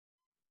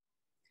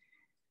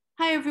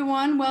Hi,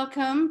 everyone.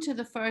 Welcome to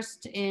the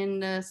first in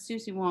the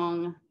Suzie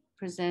Wong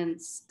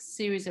Presents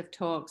series of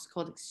talks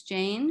called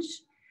Exchange.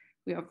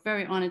 We are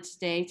very honored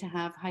today to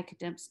have Heike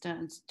Dempster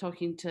and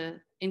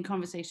in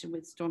conversation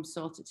with Storm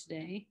Saulter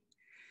today.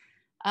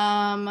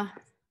 I'm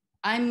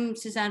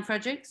Suzanne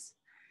Fredericks.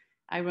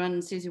 I run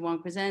Suzie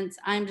Wong Presents.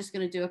 I'm just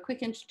going to do a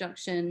quick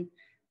introduction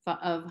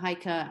of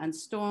Heike and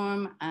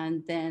Storm,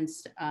 and then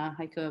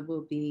Heike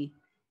will be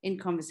in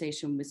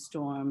conversation with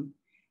Storm.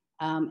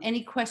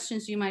 Any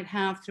questions you might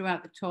have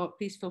throughout the talk,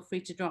 please feel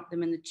free to drop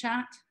them in the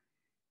chat.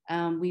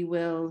 We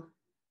will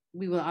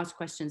ask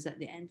questions at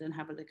the end and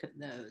have a look at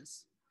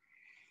those.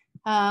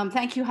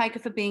 Thank you, Heike,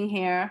 for being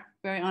here.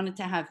 Very honored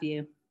to have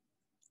you.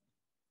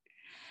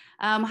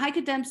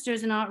 Heike Dempster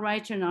is an art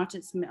writer and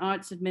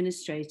arts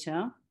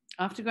administrator.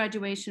 After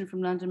graduation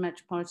from London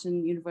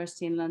Metropolitan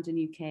University in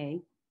London, UK,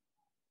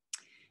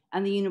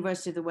 and the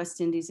University of the West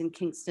Indies in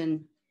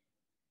Kingston,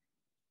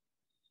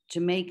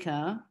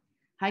 Jamaica,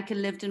 Heike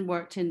lived and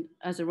worked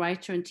as a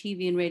writer and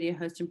TV and radio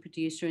host and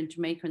producer in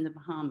Jamaica and the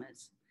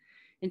Bahamas.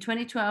 In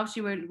 2012,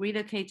 she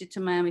relocated to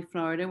Miami,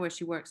 Florida, where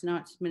she works in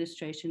arts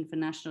administration for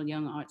National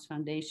Young Arts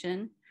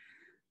Foundation,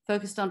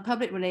 focused on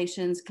public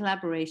relations,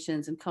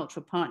 collaborations, and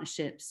cultural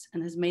partnerships,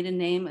 and has made a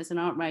name as an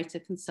art writer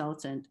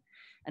consultant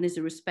and is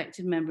a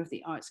respected member of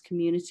the arts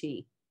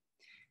community.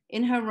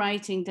 In her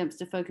writing,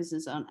 Dempster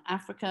focuses on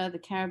Africa, the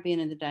Caribbean,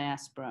 and the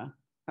diaspora.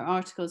 Her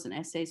articles and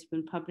essays have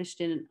been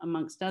published in,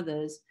 amongst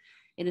others,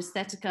 in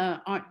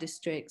Aesthetica, Art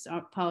Districts,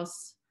 Art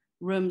Pulse,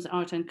 Rooms,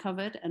 Art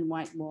Uncovered, and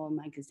White Wall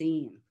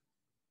magazine.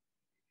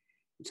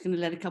 I'm just going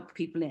to let a couple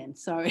people in,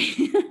 sorry.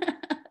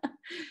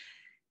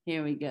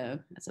 Here we go.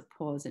 That's a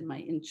pause in my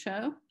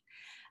intro.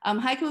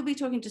 Heike will be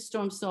talking to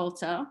Storm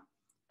Saulter.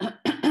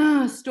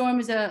 Storm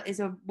is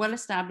a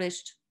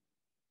well-established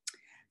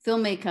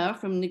filmmaker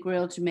from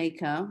Negril,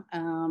 Jamaica,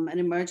 an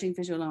emerging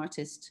visual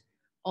artist,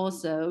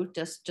 also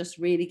just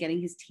really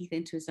getting his teeth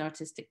into his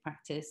artistic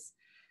practice.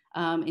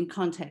 In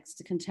context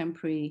to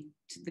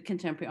the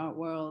contemporary art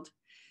world.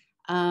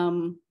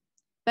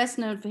 Best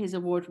known for his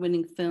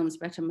award-winning films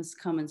Better Must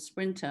Come and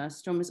Sprinter,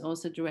 Storm has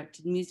also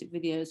directed music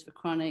videos for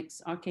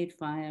Chronix, Arcade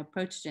Fire,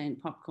 Protégé, and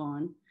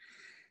Popcorn,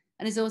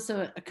 and is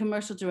also a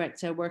commercial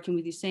director working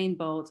with Usain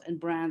Bolt and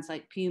brands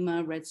like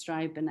Puma, Red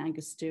Stripe, and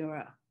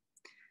Angostura.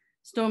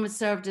 Storm has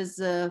served as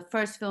the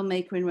first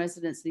filmmaker in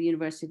residence at the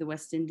University of the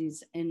West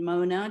Indies in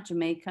Mona,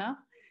 Jamaica,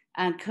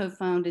 and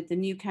co-founded the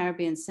New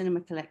Caribbean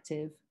Cinema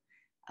Collective,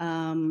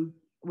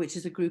 which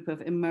is a group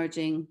of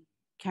emerging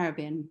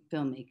Caribbean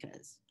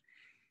filmmakers.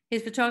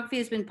 His photography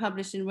has been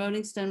published in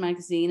Rolling Stone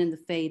magazine and The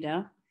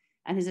Fader,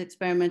 and his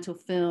experimental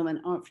film and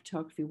art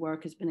photography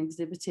work has been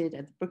exhibited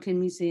at the Brooklyn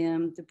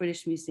Museum, the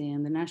British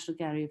Museum, the National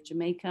Gallery of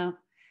Jamaica,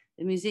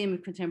 the Museum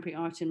of Contemporary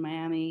Art in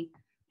Miami,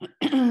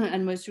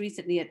 and most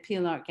recently at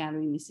Peel Art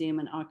Gallery, Museum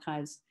and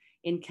Archives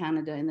in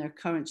Canada in their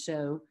current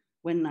show,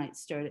 When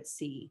Nights Stirred at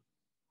Sea.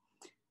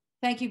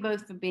 Thank you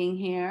both for being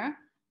here.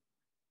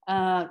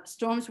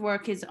 Storm's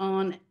work is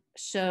on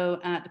show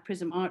at the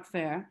Prizm Art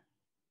Fair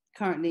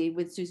currently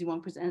with Suzie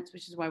Wong Presents,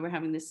 which is why we're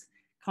having this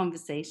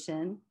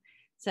conversation.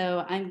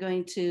 So I'm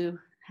going to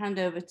hand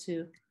over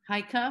to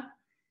Heike.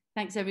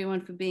 Thanks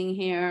everyone for being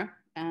here,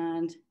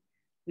 and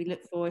we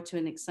look forward to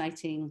an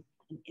exciting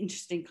and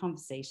interesting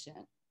conversation.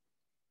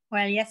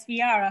 Well, yes,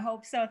 we are. I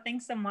hope so.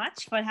 Thanks so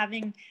much for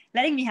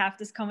letting me have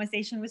this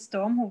conversation with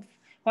Storm, who,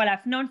 well,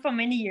 I've known for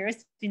many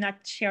years. We're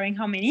not sharing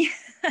how many.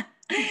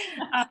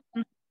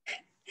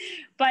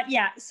 But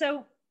yeah,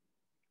 so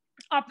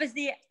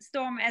obviously,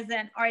 Storm, as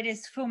an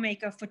artist,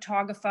 filmmaker,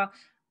 photographer,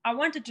 I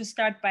wanted to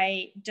start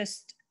by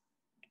just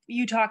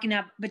you talking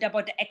a bit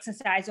about the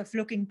exercise of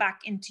looking back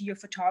into your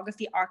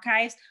photography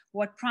archives.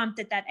 What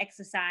prompted that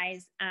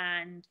exercise,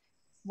 and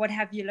what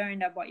have you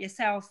learned about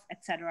yourself,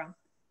 etc.?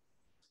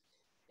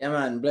 Yeah,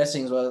 man,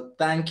 blessings. Well,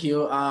 thank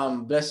you.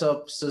 Bless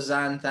up,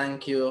 Suzanne.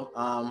 Thank you,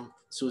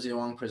 Suzie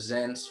Wong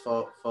Presents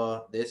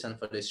for this and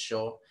for this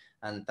show.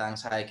 And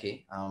thanks,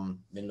 Heike.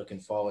 Been looking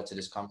forward to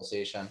this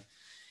conversation.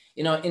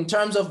 You know, in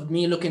terms of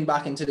me looking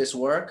back into this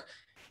work,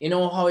 you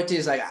know how it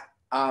is, like,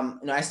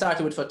 I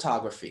started with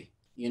photography,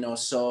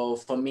 so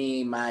for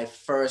me, my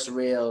first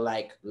real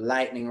like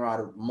lightning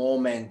rod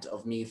moment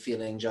of me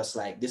feeling just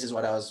like this is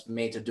what I was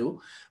made to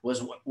do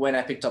was when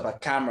I picked up a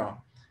camera.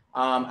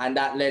 And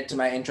that led to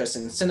my interest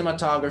in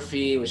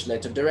cinematography, which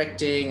led to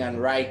directing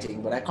and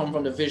writing. But I come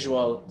from the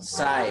visual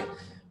side,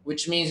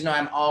 which means,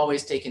 I'm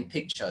always taking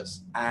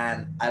pictures,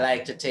 and I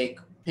like to take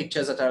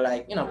pictures that are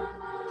like,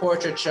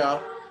 portraiture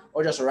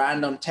or just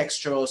random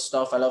textural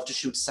stuff. I love to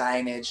shoot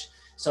signage.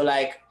 So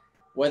like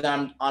whether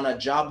I'm on a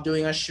job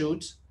doing a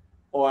shoot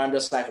or I'm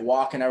just like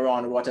walking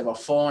around with whatever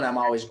phone, I'm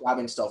always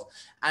grabbing stuff.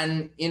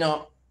 And,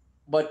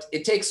 but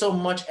it takes so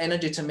much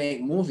energy to make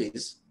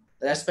movies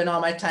that I spend all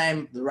my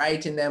time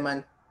writing them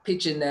and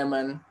pitching them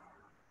and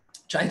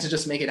trying to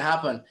just make it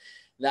happen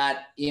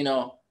that,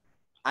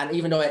 and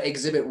even though I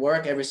exhibit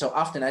work every so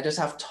often, I just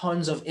have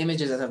tons of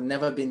images that have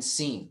never been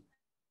seen.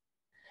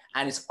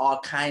 And it's all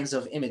kinds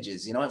of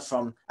images,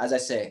 from, as I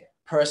say,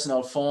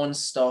 personal phone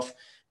stuff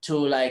to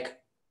like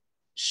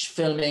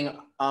filming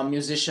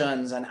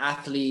musicians and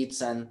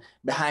athletes and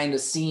behind the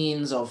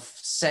scenes of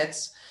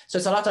sets. So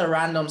it's a lot of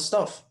random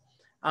stuff.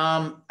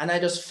 And I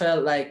just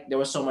felt like there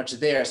was so much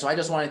there. So I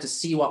just wanted to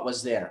see what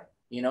was there,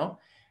 you know?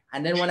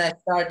 And then when I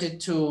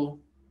started to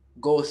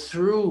go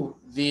through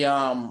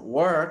the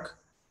work,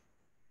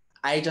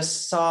 I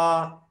just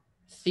saw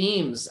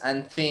themes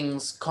and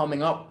things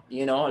coming up,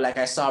 you know, like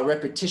I saw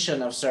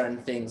repetition of certain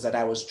things that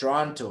I was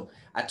drawn to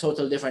at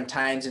total different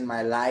times in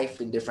my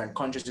life, in different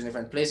countries, in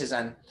different places.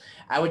 And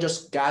I would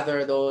just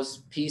gather those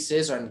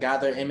pieces and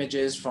gather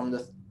images from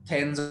the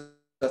tens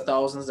of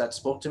thousands that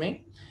spoke to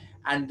me.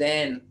 And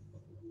then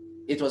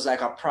it was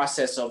like a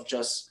process of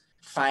just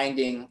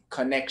finding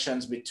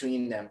connections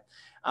between them.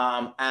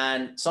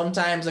 And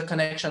sometimes the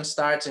connection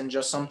starts in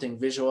just something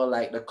visual,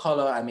 like the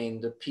color. I mean,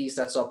 the piece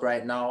that's up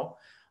right now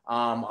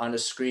on the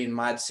screen,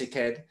 Mad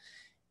Sickhead,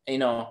 you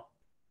know,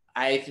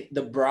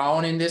 the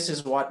brown in this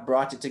is what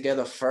brought it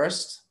together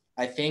first,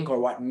 I think, or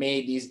what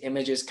made these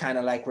images kind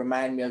of like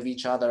remind me of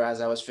each other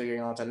as I was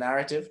figuring out a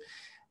narrative.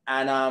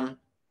 And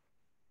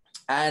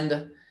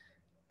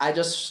I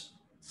just,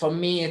 for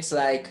me, it's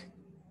like,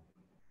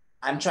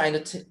 I'm trying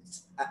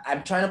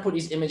to put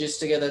these images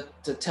together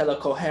to tell a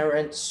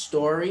coherent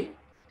story.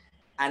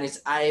 And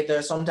it's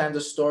either, sometimes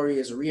the story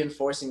is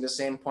reinforcing the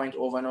same point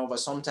over and over.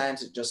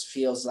 Sometimes it just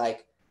feels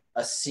like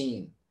a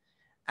scene.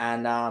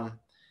 And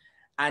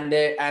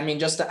there, I mean,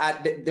 just to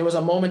add, there was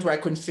a moment where I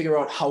couldn't figure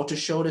out how to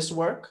show this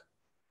work.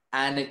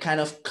 And it kind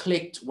of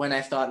clicked when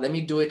I thought, let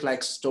me do it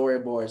like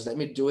storyboards. Let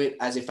me do it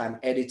as if I'm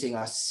editing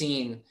a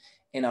scene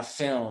in a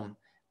film.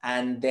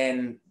 And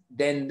then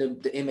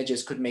the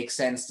images could make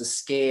sense, the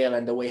scale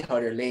and the way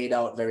how they're laid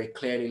out very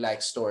clearly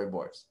like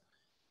storyboards.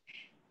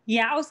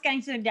 Yeah, I was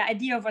getting to the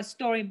idea of a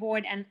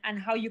storyboard and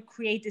how you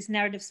create these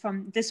narratives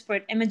from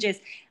disparate images.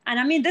 And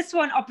I mean, this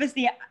one,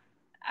 obviously,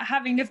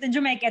 having lived in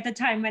Jamaica at the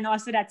time when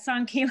also that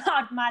song came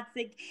out, Mad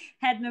Sick,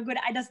 Had No Good,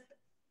 I just,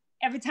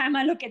 every time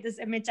I look at this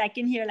image, I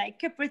can hear like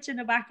Kip Rich in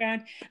the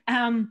background.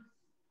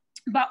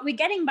 But we're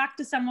getting back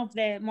to some of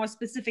the more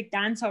specific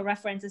dancehall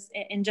references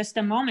in just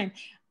a moment.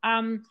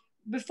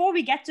 Before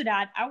we get to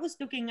that, I was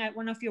looking at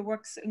one of your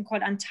works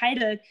called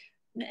Untitled,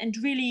 and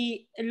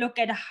really look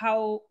at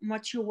how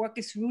much your work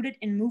is rooted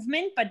in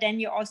movement, but then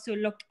you also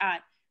look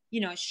at,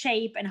 you know,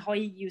 shape and how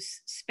you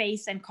use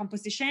space and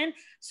composition.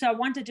 So I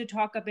wanted to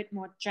talk a bit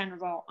more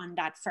general on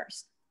that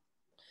first.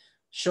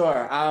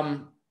 Sure.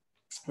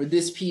 With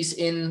this piece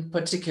in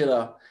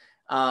particular,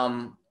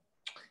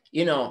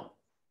 you know,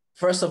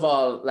 first of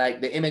all,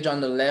 like the image on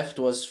the left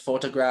was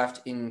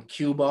photographed in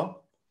Cuba.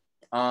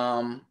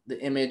 The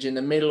image in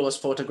the middle was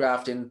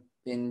photographed in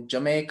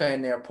Jamaica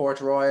near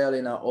Port Royal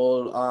in an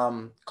old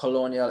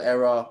colonial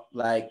era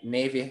like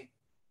Navy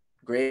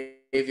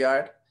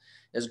graveyard.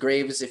 There's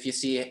graves, if you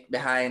see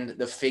behind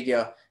the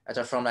figure, that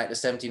are from like the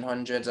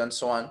 1700s and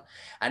so on.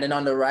 And then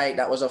on the right,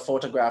 that was a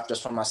photograph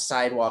just from a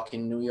sidewalk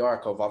in New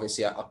York of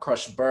obviously a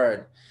crushed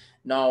bird.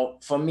 Now,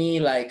 for me,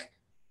 like,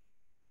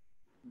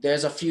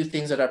 there's a few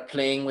things that are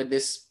playing with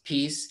this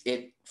piece.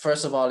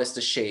 First of all, it's the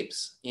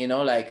shapes, you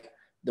know, like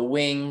the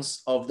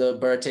wings of the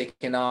bird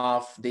taking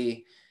off,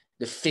 the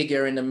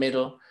figure in the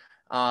middle,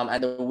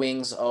 and the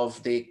wings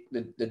of the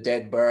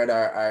dead bird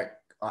are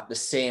at the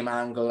same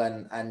angle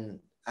and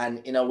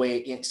in a way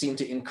it seemed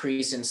to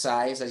increase in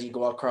size as you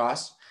go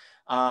across.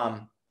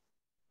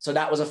 So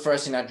that was the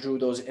first thing that drew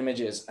those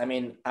images. I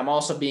mean, I'm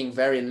also being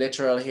very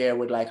literal here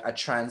with like a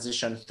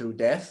transition through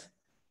death,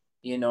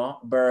 you know,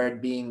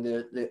 bird being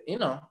the you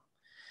know,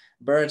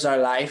 birds are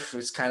life.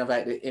 It's kind of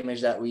like the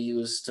image that we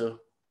use to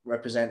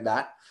represent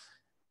that.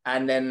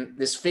 And then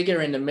this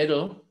figure in the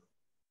middle,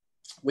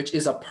 which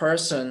is a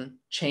person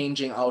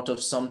changing out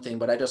of something,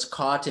 but I just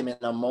caught him in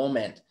a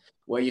moment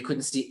where you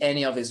couldn't see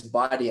any of his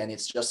body and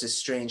it's just a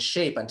strange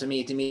shape. And to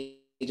me, it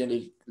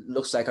immediately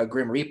looks like a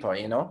Grim Reaper,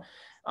 you know,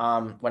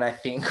 when I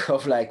think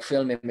of like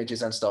film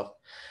images and stuff.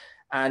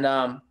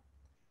 And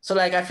so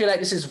like, I feel like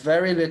this is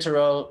very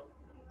literal.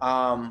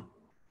 It's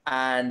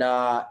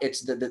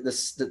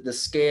the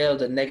scale,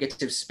 the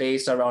negative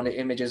space around the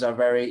images are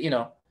very, you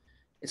know,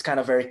 it's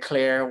kind of very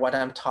clear what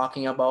I'm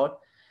talking about.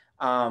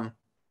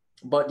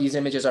 But these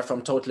images are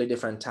from totally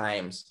different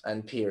times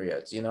and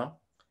periods, you know?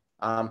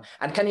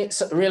 And can you,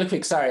 really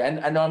quick, sorry,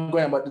 I know I'm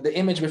going, but the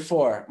image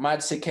before,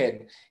 Mad Sick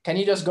Head, can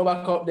you just go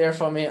back up there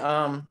for me,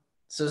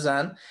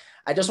 Suzanne?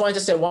 I just wanted to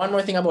say one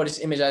more thing about this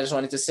image. I just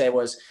wanted to say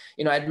was,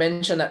 you know, I'd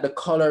mentioned that the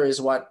color is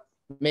what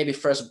maybe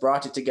first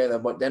brought it together,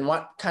 but then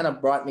what kind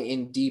of brought me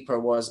in deeper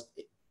was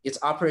it's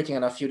operating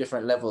on a few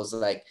different levels.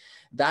 Like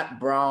that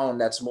brown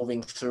that's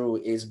moving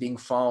through is being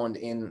found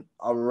in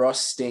a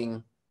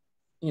rusting,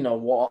 you know,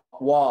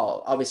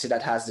 wall, obviously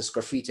that has this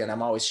graffiti, and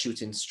I'm always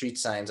shooting street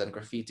signs and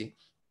graffiti.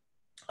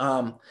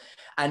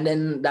 And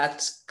then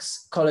that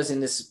colors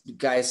in this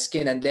guy's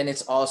skin, and then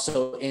it's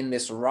also in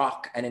this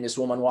rock and in this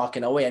woman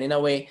walking away. And in a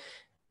way,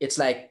 it's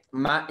like,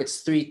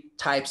 it's three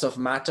types of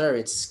matter.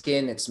 It's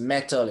skin, it's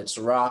metal, it's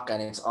rock,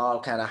 and it's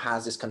all kind of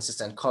has this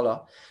consistent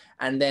color.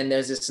 And then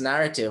there's this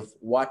narrative.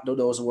 What do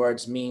those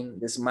words mean?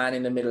 This man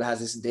in the middle has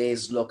this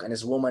dazed look and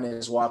this woman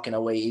is walking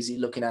away. Is he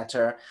looking at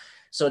her?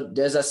 So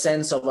there's a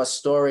sense of a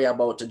story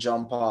about to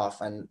jump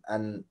off.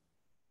 And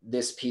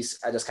this piece,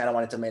 I just kind of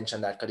wanted to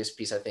mention that because this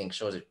piece, I think,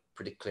 shows it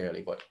pretty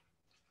clearly, but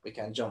we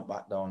can jump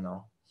back down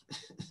now.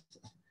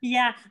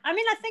 Yeah, I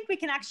mean, I think we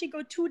can actually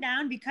go 2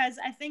 down, because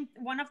I think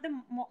one of the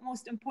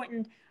most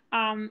important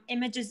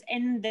images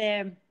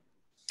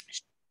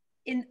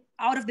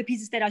out of the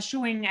pieces that are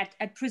showing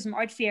at Prizm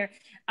Art Fair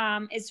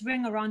is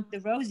Ring Around the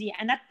Rosie.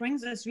 And that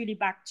brings us really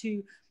back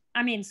to,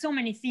 I mean, so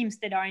many themes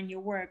that are in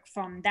your work,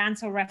 from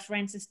dancehall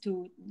references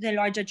to the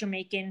larger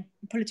Jamaican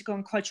political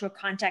and cultural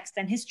context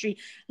and history.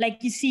 Like,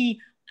 you see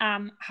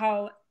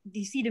how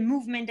you see the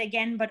movement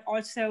again, but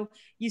also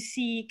you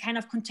see kind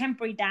of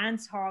contemporary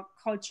dancehall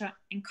culture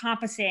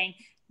encompassing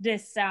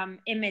this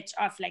image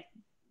of like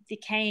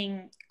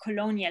decaying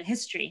colonial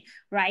history,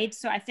 right?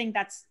 So I think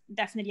that's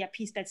definitely a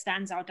piece that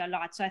stands out a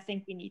lot. So I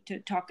think we need to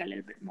talk a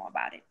little bit more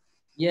about it.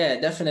 Yeah,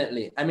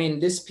 definitely. I mean,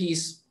 this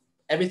piece,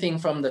 everything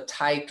from the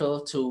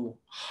title to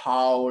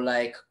how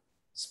like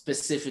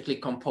specifically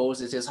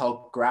composed it is,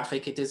 how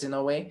graphic it is in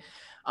a way,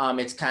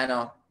 it's kind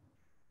of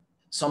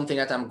something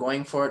that I'm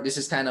going for. This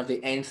is kind of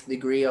the nth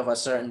degree of a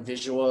certain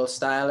visual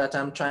style that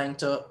I'm trying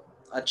to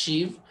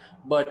achieve.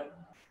 But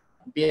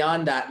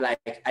beyond that,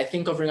 like, I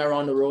think of Ring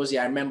Around the Rosie.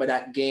 I remember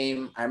that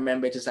game. I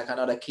remember it is like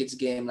another kid's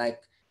game,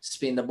 like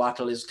Spin the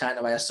Bottle is kind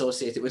of, I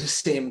associate it with the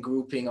same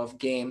grouping of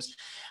games.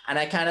 And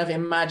I kind of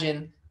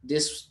imagine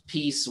this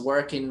piece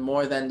working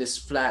more than this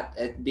flat,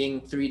 it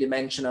being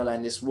 3-dimensional,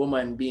 and this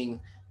woman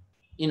being,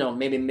 you know,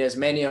 maybe there's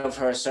many of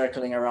her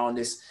circling around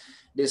this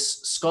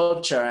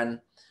sculpture. And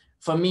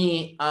for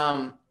me,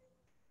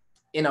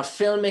 in a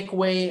filmic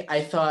way,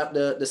 I thought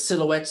the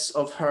silhouettes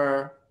of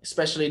her,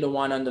 especially the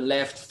one on the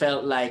left,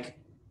 felt like,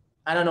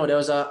 I don't know, there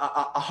was a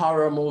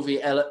horror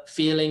movie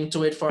feeling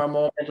to it for a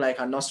moment, like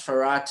a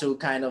Nosferatu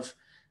kind of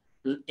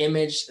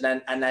image.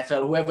 And I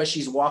felt whoever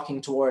she's walking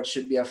towards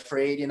should be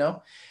afraid, you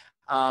know?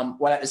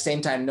 While at the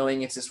same time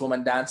knowing it's this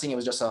woman dancing, it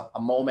was just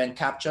a moment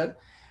captured.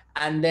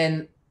 And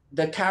then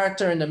the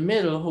character in the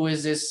middle, who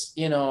is this,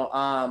 you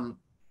know,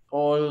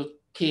 old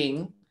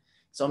king,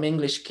 some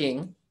English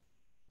king,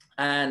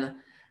 and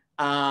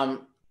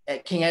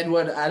King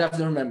Edward, I'd have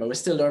to remember, we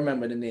still don't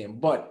remember the name,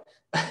 but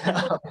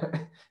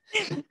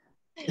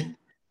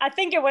I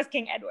think it was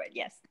King Edward,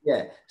 yes.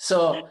 Yeah,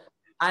 so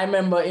I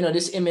remember, you know,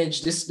 this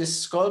image, this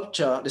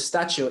sculpture, the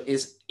statue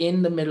is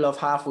in the middle of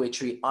Halfway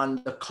Tree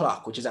on the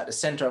clock, which is at the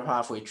center of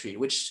Halfway Tree,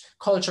 which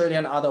culturally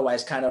and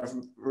otherwise kind of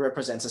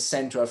represents the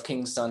center of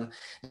Kingston,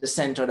 the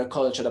center of the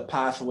culture, the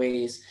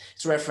pathways.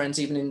 It's referenced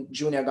even in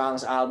Junior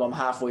Gong's album,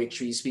 Halfway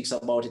Tree speaks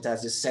about it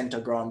as this center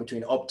ground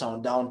between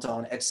uptown,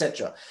 downtown,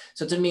 etc.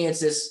 So to me, it's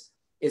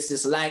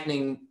this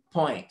lightning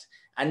point.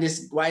 And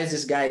why is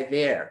this guy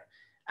there?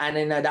 And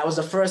then that was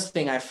the first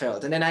thing I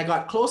felt. And then I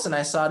got close and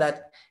I saw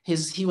that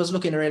he was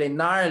looking really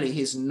gnarly.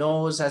 His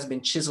nose has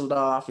been chiseled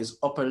off. His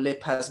upper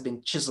lip has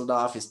been chiseled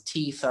off. His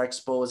teeth are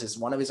exposed.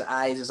 One of his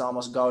eyes is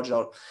almost gouged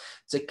out.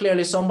 So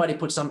clearly somebody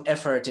put some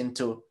effort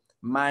into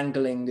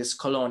mangling this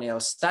colonial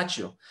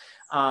statue,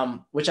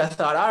 which I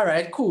thought, all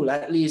right, cool.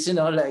 At least, you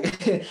know,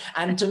 like,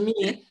 and to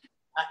me,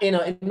 you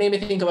know, it made me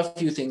think of a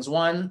few things.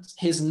 One,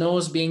 his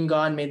nose being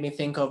gone made me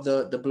think of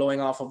the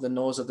blowing off of the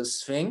nose of the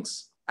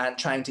Sphinx and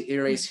trying to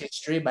erase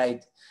history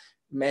by,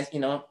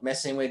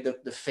 messing with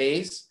the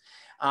face.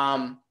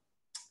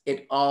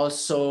 It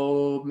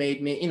also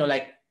made me, you know,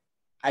 like,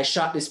 I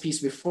shot this piece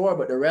before,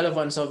 but the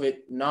relevance of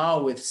it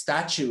now with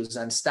statues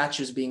and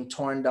statues being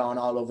torn down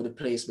all over the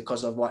place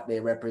because of what they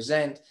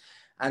represent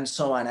and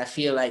so on. I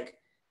feel like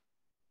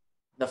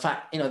the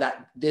fact, you know,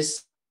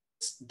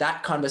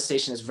 that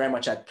conversation is very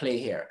much at play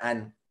here.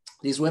 And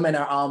these women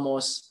are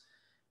almost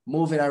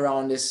moving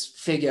around this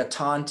figure,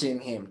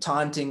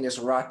 taunting this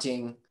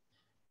rotting,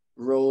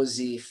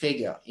 rosy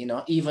figure, you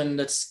know, even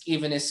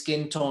his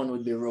skin tone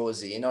would be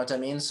rosy, you know what I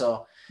mean?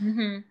 So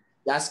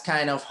that's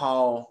kind of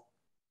how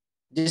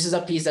this is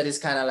a piece that is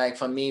kind of like,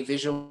 for me,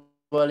 visually,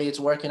 it's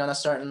working on a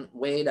certain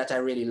way that I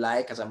really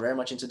like, because I'm very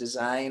much into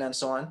design and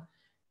so on.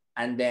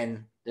 And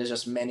then there's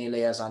just many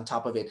layers on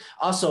top of it.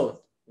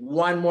 Also,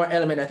 one more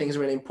element I think is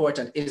really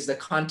important is the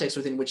context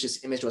within which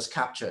this image was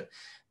captured.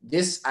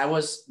 There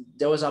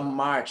was a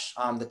march,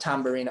 the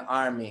Tambourine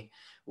Army,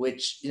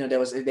 which, you know,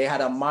 they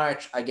had a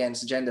march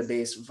against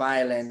gender-based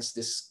violence.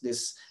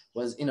 This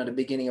was, you know, the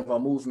beginning of a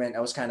movement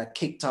that was kind of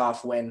kicked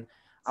off when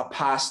a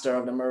pastor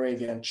of the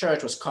Moravian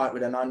church was caught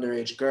with an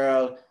underage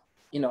girl,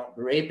 you know,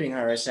 raping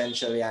her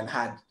essentially, and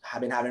had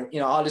been having, you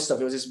know, all this stuff.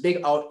 It was this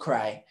big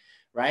outcry,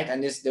 right?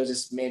 And there was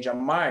this major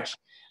march,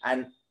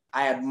 and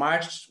I had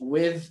marched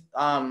with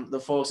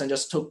the folks and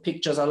just took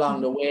pictures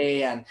along the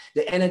way. And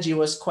the energy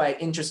was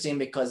quite interesting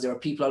because there were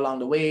people along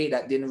the way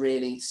that didn't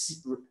really,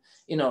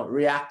 you know,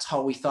 react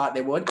how we thought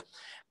they would.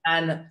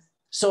 And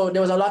so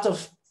there was a lot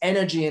of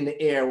energy in the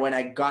air when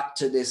I got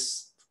to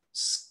this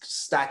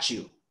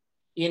statue,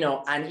 you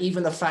know, and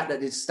even the fact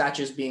that this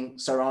statue is being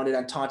surrounded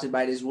and taunted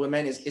by these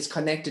women is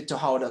connected to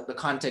how the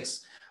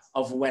context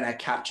of when I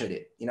captured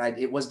it. You know,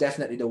 it was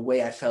definitely the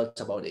way I felt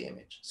about the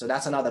image. So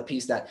that's another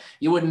piece that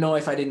you wouldn't know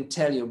if I didn't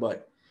tell you,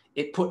 but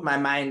it put my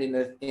mind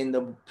in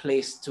the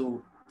place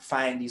to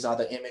find these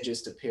other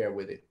images to pair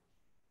with it.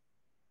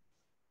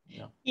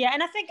 Yeah. Yeah,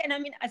 and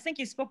I think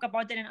you spoke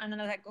about it on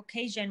another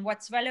occasion.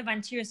 What's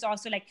relevant here is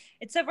also like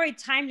it's a very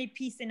timely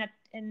piece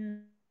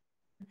in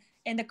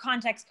the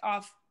context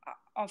of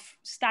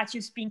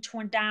statues being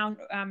torn down,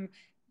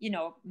 you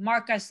know,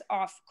 markers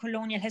of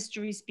colonial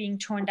histories being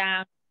torn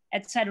down,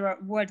 etc.,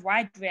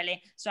 worldwide,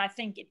 really. So I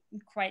think it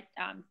quite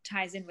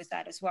ties in with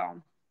that as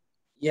well.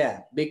 Yeah,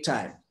 big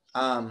time.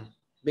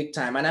 Big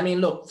time. And I mean,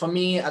 look, for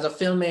me as a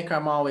filmmaker,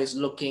 I'm always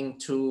looking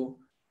to,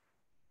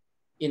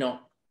 you know,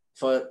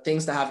 for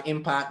things to have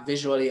impact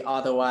visually,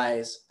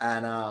 otherwise,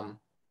 and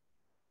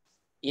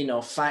you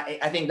know,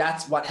 I think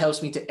that's what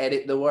helps me to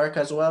edit the work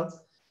as well.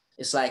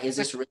 It's like, is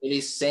this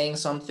really saying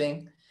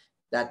something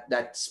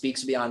that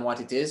speaks beyond what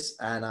it is?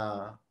 And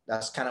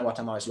that's kind of what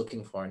I'm always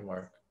looking for in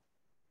work.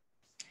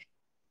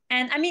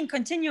 And I mean,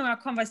 continuing our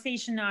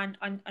conversation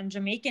on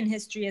Jamaican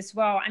history as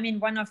well. I mean,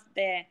 one of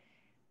the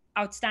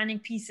outstanding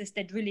pieces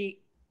that really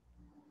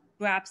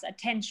grabs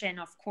attention,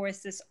 of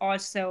course, is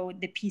also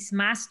the piece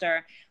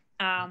Master.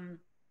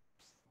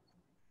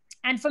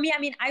 And for me, I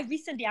mean, I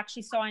recently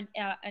actually saw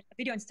a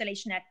video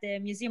installation at the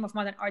Museum of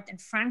Modern Art in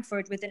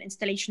Frankfurt with an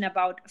installation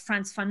about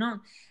Frantz Fanon.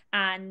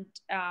 And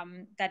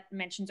that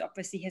mentions,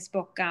 obviously, his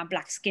book,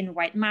 Black Skin,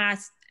 White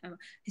Mask,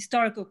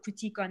 historical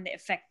critique on the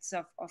effects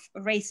of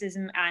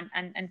racism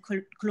and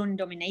colonial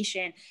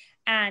domination.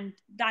 And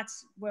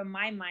that's where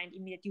my mind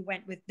immediately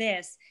went with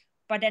this.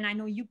 But then I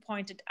know you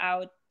pointed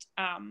out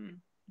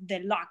the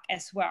lock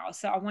as well.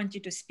 So I want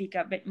you to speak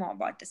a bit more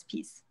about this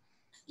piece.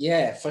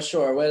 Yeah, for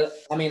sure. Well,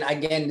 I mean,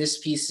 again, this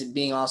piece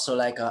being also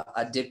like a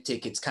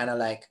diptych, it's kind of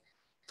like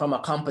from a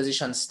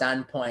composition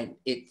standpoint,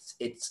 it's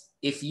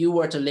if you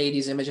were to lay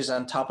these images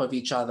on top of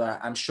each other,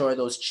 I'm sure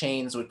those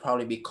chains would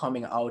probably be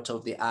coming out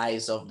of the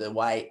eyes of the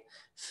white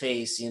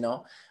face, you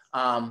know?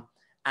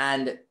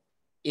 And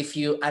if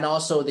you, and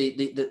also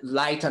the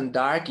light and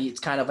dark, it's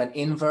kind of an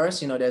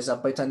inverse, you know, there's a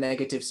bit of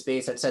negative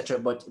space, etc.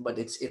 But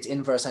it's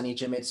inverse on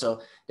each image.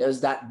 So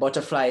there's that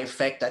butterfly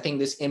effect. I think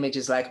this image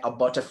is like a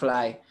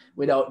butterfly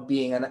without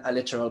being a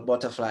literal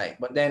butterfly.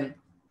 But then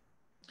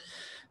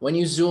when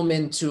you zoom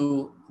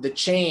into the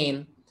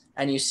chain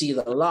and you see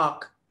the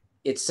lock,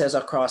 it says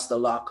across the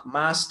lock,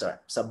 Master.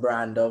 It's a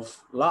brand of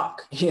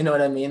lock, you know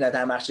what I mean, that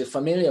I'm actually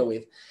familiar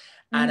with.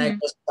 And I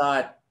just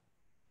thought,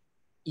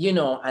 you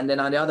know, and then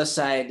on the other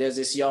side, there's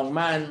this young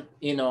man,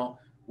 you know,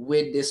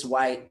 with this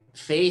white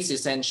face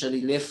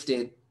essentially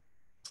lifted,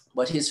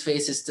 but his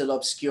face is still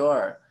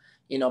obscure,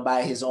 you know,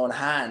 by his own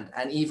hand.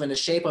 And even the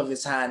shape of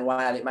his hand,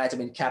 while it might have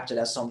been captured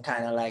as some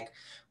kind of like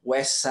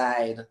West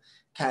Side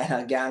kind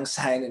of gang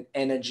sign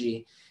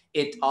energy,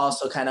 it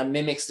also kind of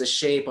mimics the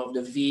shape of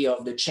the V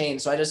of the chain.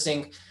 So I just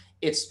think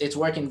it's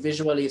working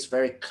visually, it's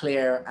very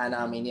clear. And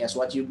I mean, yes,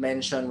 what you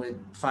mentioned with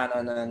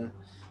Fanon, and,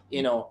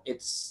 you know,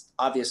 it's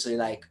obviously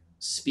like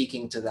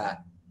speaking to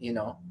that, you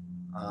know.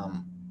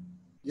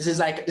 This is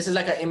like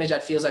an image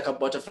that feels like a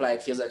butterfly.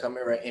 It feels like a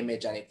mirror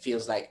image, and it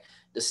feels like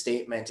the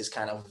statement is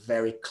kind of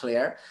very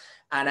clear.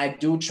 And I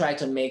do try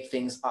to make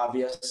things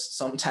obvious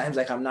sometimes.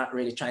 Like, I'm not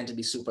really trying to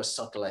be super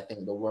subtle. I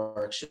think the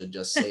work should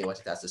just say what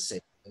it has to say.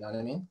 You know what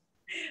I mean?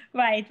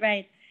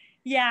 Right.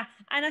 Yeah.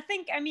 And I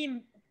think, I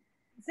mean,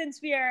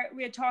 since we are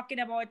talking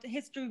about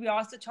history, we're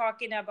also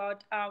talking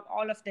about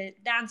all of the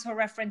dancehall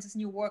references in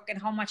your work and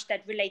how much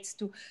that relates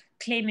to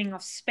claiming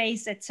of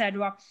space,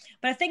 etc.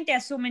 But I think there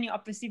are so many,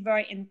 obviously,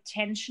 very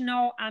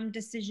intentional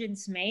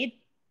decisions made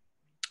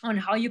on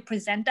how you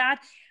present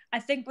that. I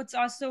think what's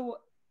also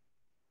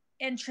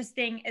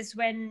interesting is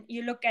when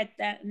you look at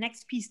the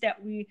next piece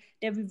that we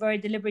very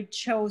deliberately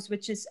chose,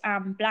 which is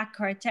Black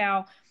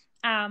Cartel,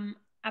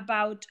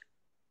 about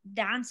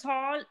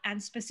dancehall,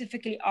 and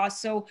specifically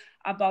also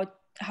about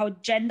how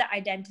gender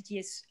identity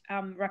is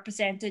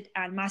represented,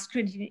 and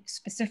masculinity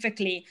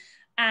specifically.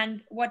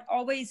 And what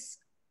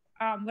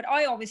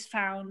I always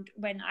found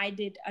when I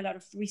did a lot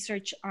of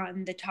research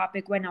on the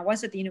topic when I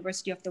was at the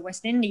University of the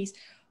West Indies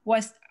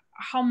was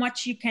how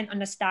much you can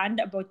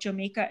understand about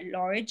Jamaica at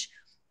large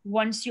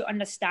once you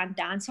understand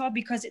dancehall,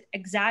 because it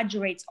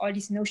exaggerates all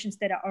these notions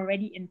that are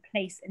already in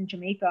place in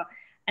Jamaica.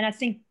 And I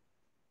think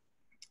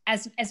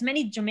as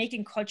many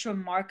Jamaican cultural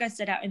markers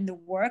that are in the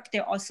work,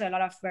 there are also a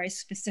lot of very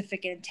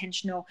specific and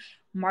intentional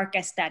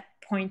markers that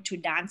point to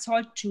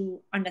dancehall to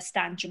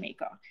understand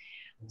Jamaica.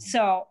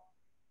 So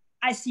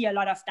I see a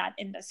lot of that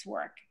in this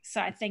work.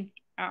 So I think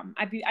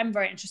I'm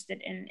very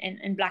interested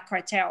in Black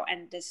Cartel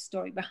and the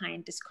story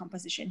behind this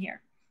composition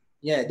here.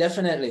 Yeah,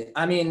 definitely.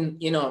 I mean,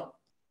 you know,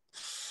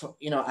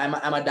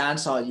 I'm a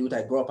dancehall youth.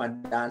 I grew up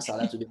on dancehall.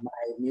 That would be my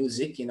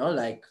music, you know,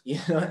 like, you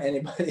know,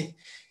 anybody,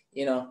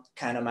 you know,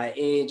 kind of my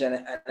age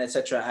and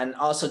etc. And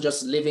also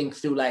just living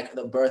through like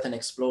the birth and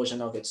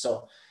explosion of it.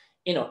 So,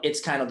 you know,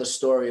 it's kind of the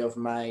story of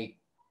my,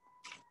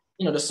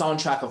 you know, the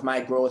soundtrack of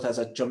my growth as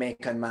a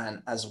Jamaican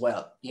man as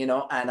well, you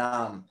know,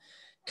 and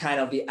kind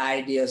of the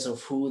ideas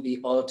of who the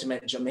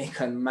ultimate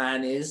Jamaican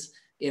man is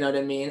You know what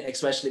I mean?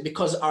 Especially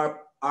because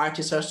our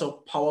artists are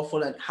so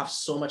powerful and have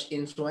so much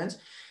influence.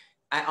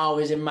 I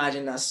always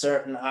imagine a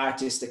certain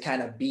artist to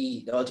kind of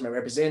be the ultimate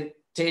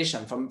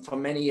representation. For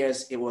many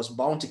years, it was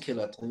Bounty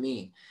Killer to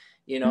me,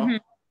 you know,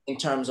 in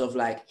terms of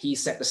like, he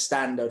set the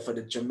standard for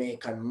the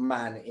Jamaican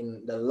man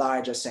in the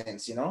larger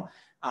sense, you know?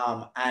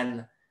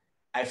 And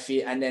I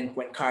feel, and then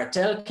when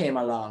Cartel came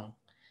along,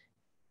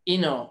 you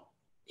know,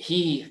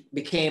 he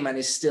became and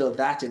is still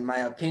that, in my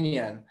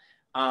opinion.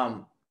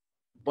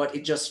 But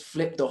it just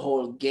flipped the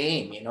whole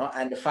game, you know?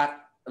 And the fact,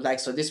 like,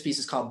 so this piece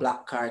is called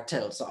Black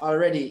Cartel. So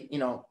already, you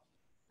know,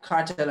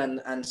 cartel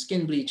and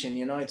skin bleaching,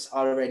 you know, it's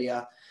already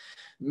a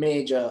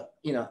major,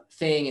 you know,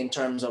 thing in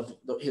terms of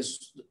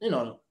his, you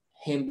know,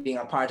 him being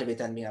a part of it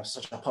and being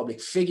such a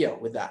public figure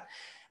with that.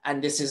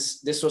 And this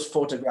was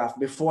photographed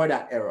before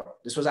that era.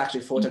 This was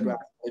actually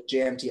photographed with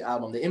JMT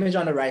album. The image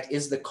on the right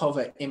is the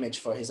cover image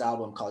for his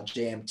album called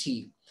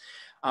JMT.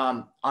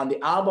 On the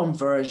album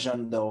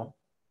version though,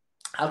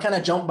 I'll kind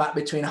of jump back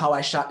between how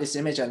I shot this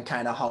image and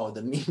kind of how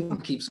the meaning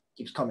keeps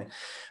coming.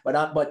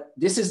 But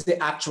this is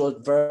the actual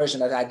version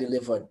that I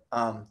delivered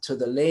to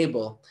the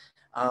label.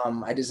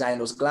 I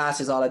designed those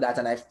glasses, all of that,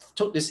 and I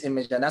took this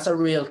image, and that's a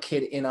real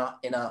kid in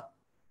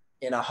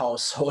a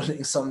house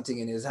holding something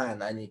in his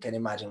hand, and you can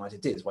imagine what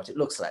it is, what it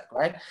looks like,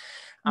 right?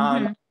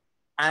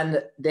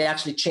 And they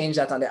actually changed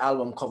that on the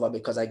album cover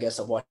because I guess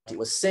of what it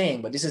was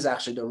saying, but this is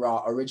actually the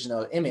raw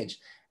original image.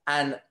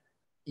 And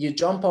you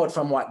jump out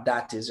from what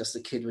that is, just a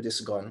kid with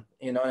this gun,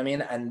 you know what I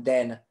mean? And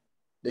then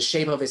the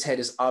shape of his head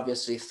is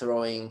obviously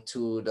throwing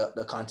to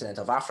the continent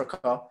of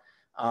Africa.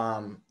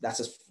 That's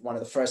just one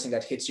of the first things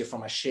that hits you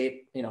from a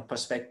shape, you know,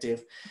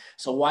 perspective.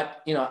 So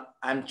what, you know,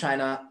 I'm trying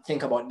to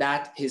think about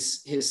that,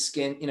 his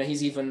skin, you know,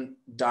 he's even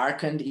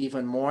darkened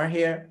even more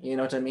here, you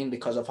know what I mean?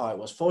 Because of how it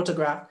was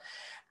photographed.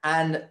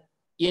 And,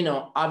 you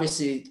know,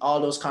 obviously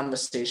all those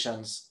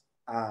conversations,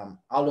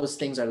 all those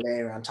things are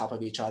layering on top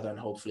of each other and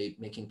hopefully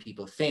making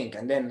people think.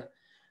 And then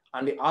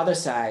on the other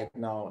side,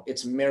 now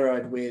it's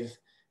mirrored with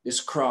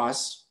this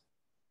cross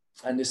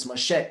and this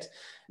machete.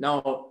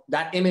 Now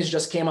that image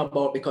just came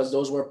about because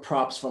those were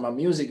props from a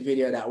music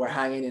video that were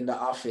hanging in the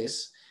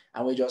office.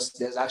 And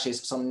there's actually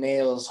some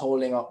nails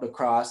holding up the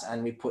cross,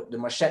 and we put the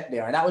machete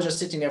there. And that was just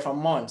sitting there for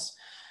months.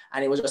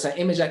 And it was just an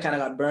image that kind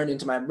of got burned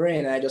into my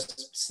brain, and I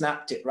just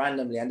snapped it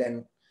randomly. And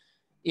then,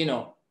 you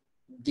know,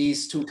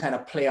 these two kind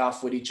of play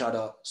off with each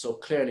other so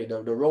clearly.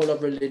 The role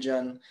of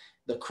religion,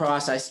 the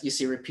cross, you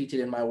see repeated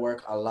in my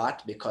work a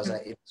lot because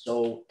it's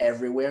so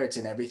everywhere. It's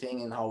in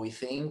everything, in how we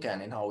think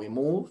and in how we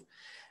move.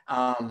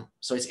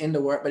 So it's in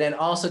the work, but then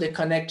also the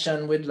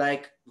connection with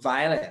like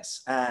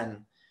violence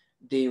and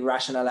the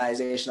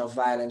rationalization of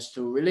violence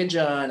through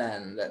religion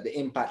and the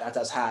impact that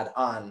has had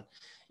on,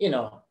 you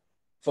know,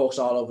 folks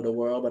all over the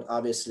world, but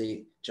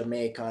obviously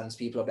Jamaicans,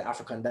 people of the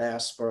African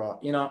diaspora,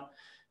 you know.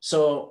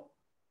 So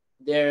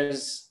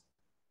there's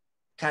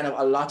kind of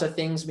a lot of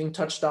things being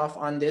touched off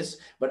on this,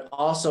 but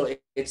also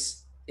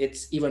it's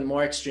even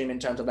more extreme in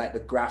terms of like the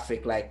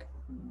graphic. Like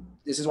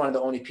this is one of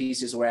the only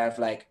pieces where I've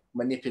like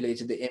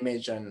manipulated the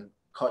image and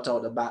cut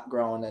out the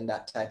background and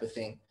that type of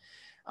thing.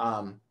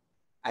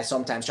 I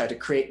sometimes try to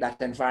create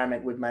that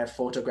environment with my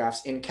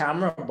photographs in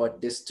camera,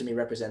 but this to me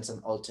represents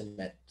an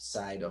ultimate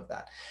side of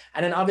that.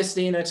 And then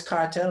obviously, you know, it's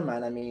Cartel,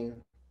 man. I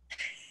mean,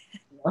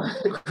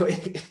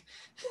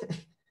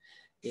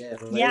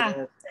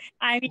 yeah.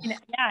 I mean, yeah,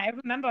 I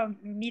remember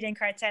meeting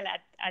Cartel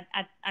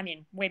at I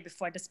mean, way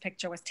before this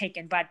picture was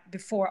taken, but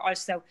before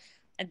also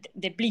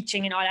the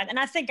bleaching and all that. And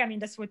I think, I mean,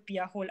 this would be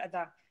a whole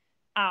other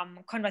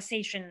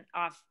conversation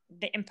of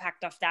the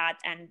impact of that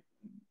and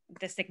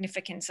the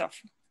significance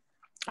of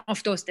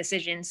those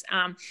decisions.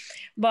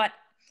 But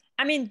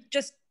I mean,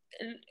 just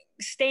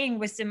staying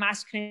with the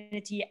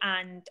masculinity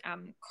and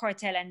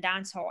cartel and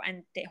dancehall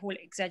and the whole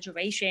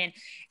exaggeration,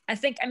 I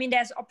think, I mean,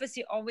 there's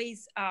obviously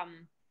always,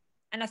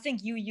 and I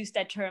think you used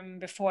that term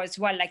before as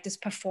well, like this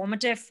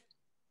performative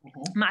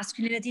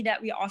masculinity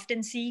that we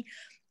often see.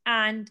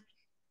 And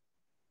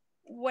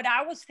what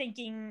I was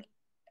thinking,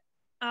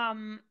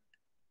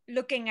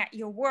 looking at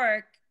your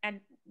work, and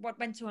what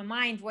went to my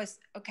mind was,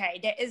 okay,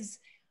 there is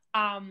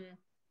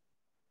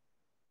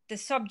the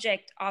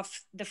subject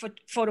of the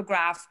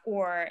photograph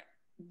or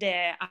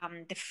the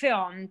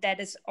film that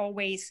is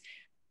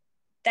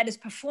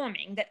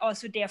performing, that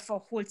also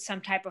therefore holds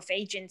some type of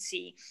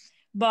agency.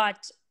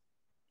 But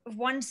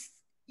once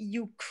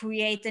you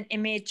create an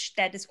image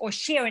that is, or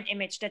share an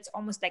image that's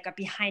almost like a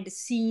behind the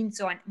scenes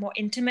or a more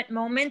intimate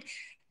moment,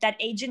 that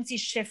agency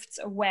shifts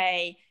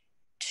away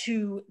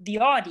to the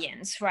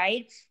audience,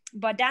 right?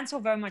 But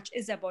dancehall very much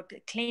is about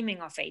the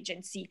claiming of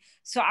agency.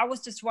 So I was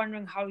just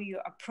wondering how you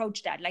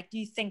approach that. Like, do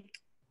you think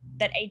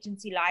that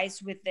agency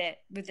lies with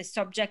the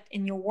subject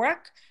in your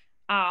work,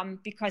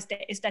 because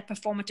there is that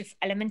performative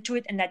element to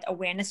it and that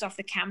awareness of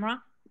the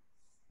camera?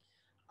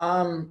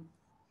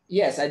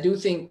 Yes, I do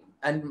think,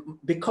 and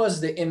because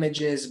the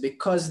images,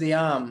 because the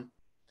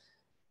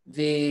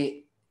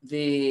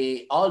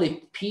all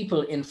the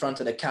people in front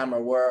of the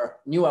camera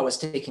knew I was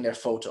taking their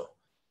photo.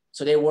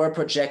 So they were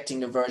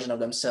projecting the version of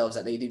themselves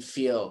that they did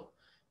feel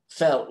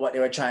felt what they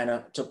were trying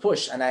to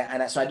push.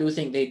 So I do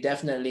think they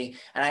definitely,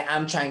 and I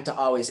am trying to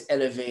always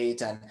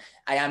elevate, and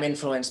I am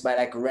influenced by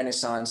like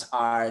Renaissance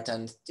art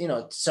and, you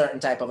know, certain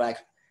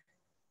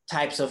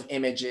types of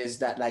images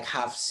that like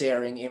have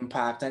searing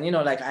impact. And, you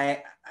know, like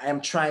I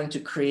am trying to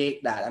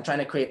create that. I'm trying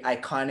to create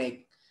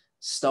iconic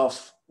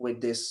stuff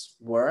with this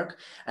work.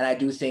 And I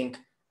do think,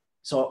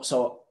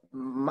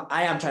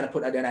 I am trying to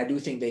put that in. I do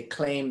think they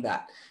claim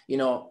that, you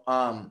know,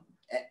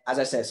 as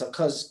I said, so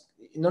because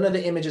none of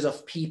the images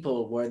of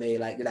people were they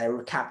like, did I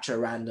capture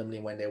randomly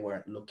when they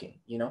weren't looking,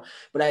 you know?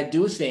 But I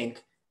do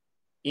think,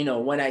 you know,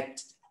 when I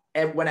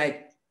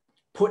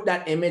put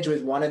that image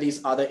with one of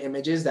these other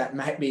images that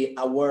might be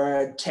a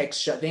word,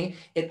 texture thing,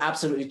 it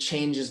absolutely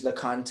changes the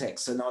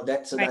context. So now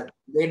that, so Right. that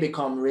they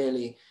become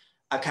really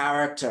a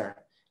character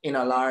in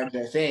a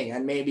larger thing.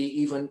 And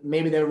maybe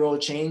their role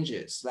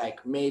changes.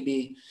 Like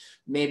maybe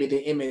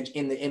the image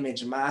in the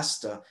image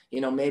master,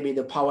 you know, maybe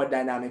the power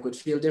dynamic would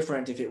feel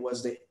different if it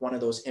was one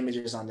of those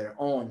images on their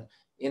own,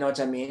 you know what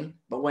I mean?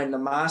 But when the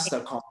master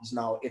comes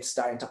now, it's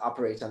starting to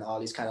operate on all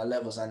these kind of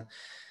levels. And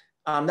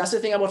that's the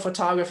thing about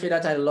photography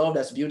that I love,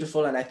 that's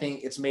beautiful. And I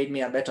think it's made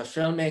me a better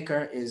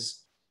filmmaker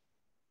is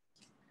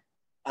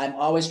I'm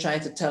always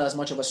trying to tell as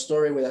much of a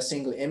story with a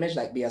single image,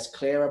 like be as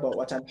clear about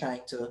what I'm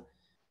trying to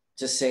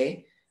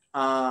say.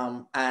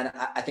 And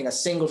I think a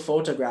single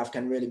photograph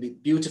can really be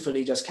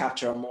beautifully just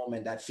capture a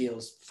moment that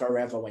feels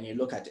forever when you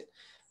look at it.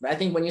 But I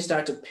think when you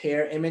start to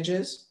pair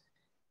images,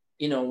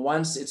 you know,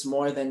 once it's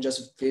more than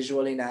just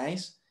visually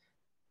nice,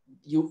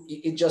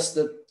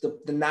 the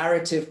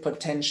narrative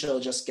potential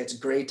just gets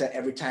greater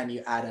every time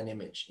you add an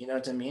image. You know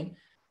what I mean?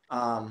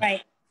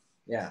 Right.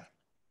 Yeah.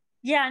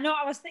 Yeah, no,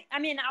 I was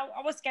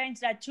getting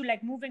to that too,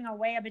 like moving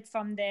away a bit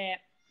from the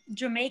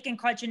Jamaican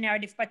culture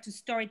narrative, but to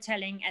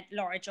storytelling at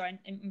large, or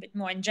a bit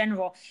more in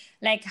general,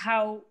 like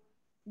how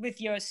with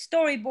your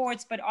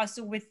storyboards, but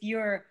also with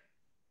your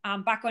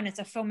background as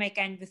a filmmaker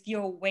and with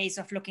your ways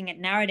of looking at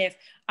narrative,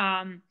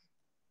 how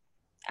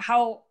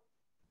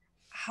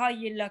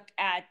you look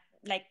at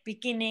like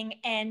beginning,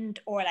 end,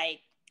 or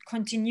like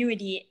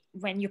continuity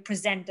when you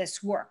present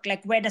this work.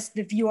 Like where does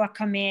the viewer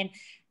come in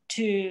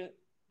to,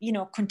 you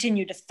know,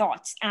 continue the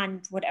thoughts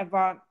and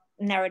whatever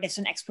narratives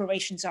and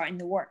explorations are in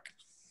the work?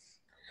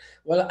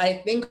 Well, I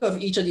think of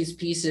each of these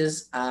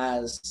pieces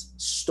as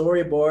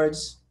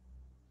storyboards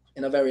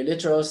in a very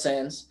literal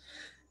sense,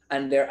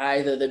 and they're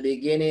either the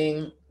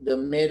beginning, the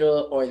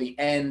middle, or the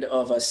end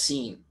of a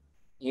scene,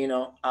 you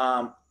know?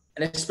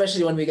 And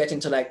especially when we get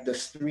into like the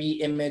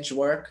 3-image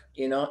work,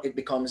 you know, it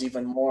becomes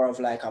even more of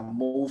like a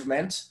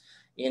movement,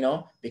 you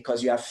know,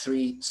 because you have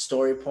 3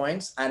 story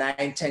points. And I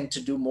intend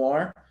to do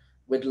more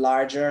with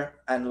larger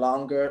and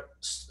longer,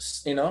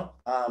 you know,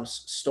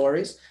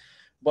 stories.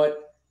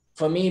 But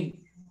for me,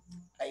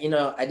 you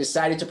know, I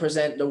decided to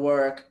present the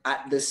work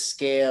at this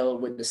scale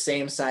with the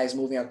same size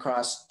moving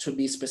across to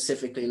be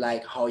specifically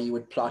like how you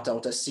would plot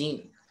out a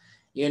scene,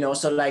 you know?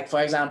 So like,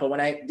 for example,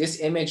 this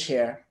image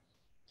here,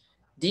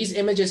 these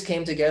images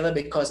came together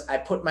because I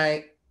put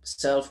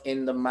myself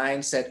in the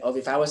mindset of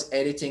if I was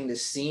editing the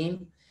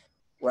scene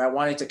where I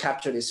wanted to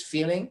capture this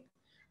feeling,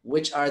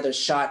 which are the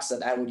shots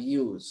that I would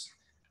use.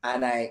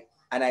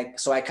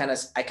 So I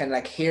can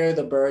like hear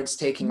the birds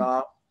taking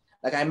off.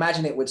 Like I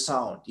imagine it with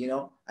sound, you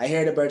know, I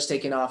hear the birds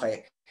taking off.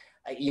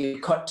 You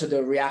cut to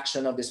the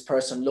reaction of this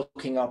person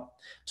looking up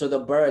to the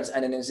birds.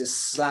 And then there's this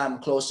slam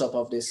close up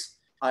of this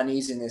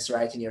uneasiness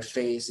right in your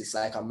face. It's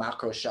like a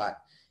macro shot,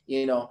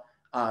 you know.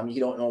 You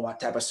don't know what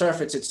type of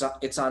surface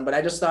it's on, but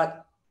I just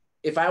thought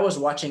if I was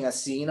watching a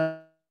scene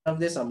of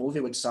this, a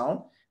movie with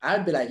sound,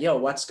 I'd be like, yo,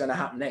 what's gonna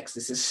happen next?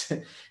 This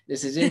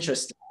is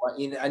interesting.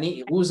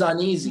 Who's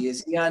uneasy?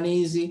 Is he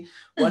uneasy?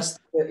 What's,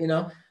 you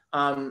know?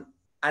 And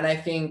I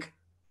think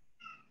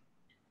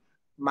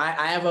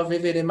I have a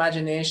vivid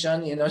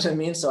imagination, you know what I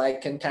mean? So I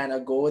can kind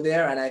of go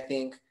there, and I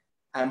think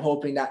I'm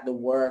hoping that the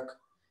work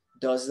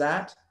does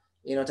that.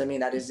 You know what I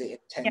mean? That is the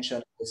intention.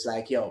 Yeah. It's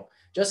like, yo,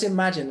 just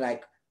imagine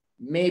like,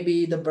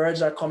 maybe the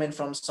birds are coming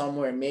from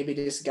somewhere. Maybe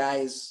this guy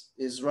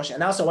is rushing.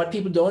 And also what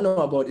people don't know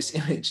about this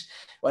image,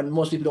 what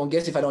most people don't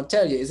guess if I don't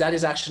tell you, is that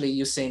is actually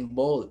Usain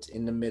Bolt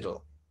in the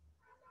middle.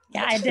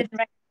 Yeah, I didn't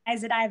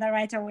recognize it either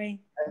right away.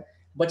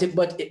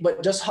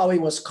 But just how he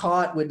was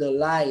caught with the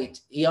light,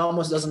 he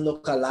almost doesn't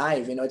look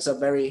alive. You know, it's a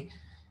very,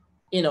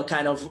 you know,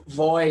 kind of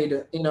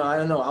void, you know, I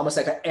don't know, almost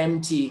like an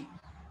empty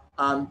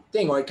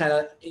thing, or kind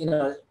of, you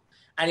know,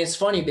 and it's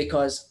funny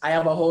because I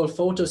have a whole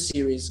photo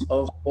series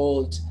of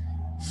Bolt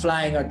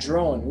flying a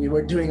drone. We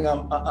were doing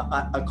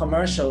a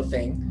commercial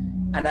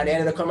thing, and at the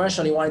end of the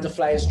commercial, he wanted to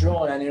fly his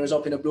drone, and he was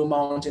up in the Blue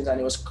Mountains, and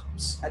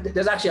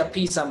there's actually a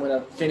piece I'm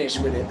gonna finish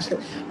with it,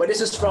 but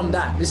this is from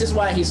that. This is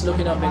why he's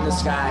looking up in the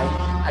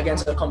sky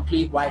against a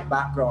complete white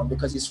background,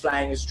 because he's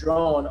flying his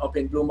drone up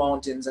in Blue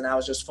Mountains, and I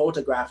was just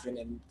photographing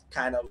him,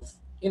 kind of,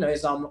 you know,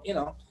 you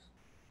know,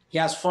 he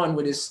has fun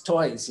with his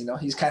toys, you know,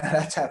 he's kind of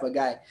that type of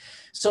guy.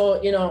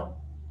 So, you know,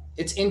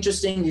 it's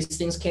interesting, these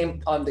things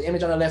came on, the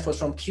image on the left was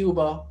from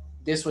Cuba,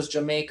 this was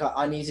Jamaica,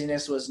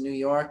 uneasiness was New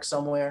York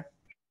somewhere,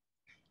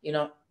 you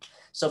know?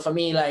 So for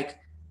me, like,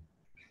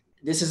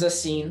 this is a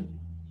scene,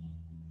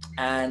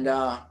 and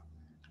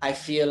I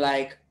feel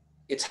like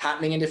it's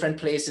happening in different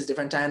places,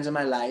 different times in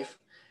my life.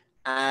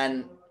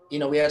 And, you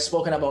know, we had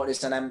spoken about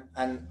this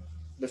and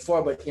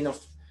before, but, you know,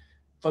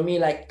 for me,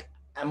 like,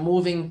 I'm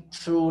moving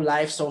through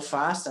life so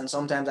fast, and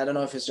sometimes I don't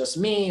know if it's just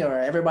me or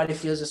everybody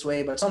feels this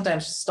way, but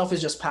sometimes stuff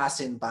is just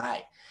passing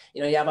by.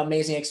 You know, you have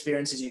amazing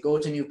experiences, you go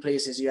to new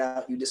places,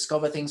 you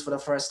discover things for the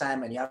first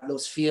time, and you have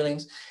those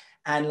feelings,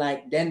 and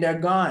like, then they're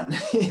gone.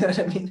 You know what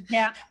I mean?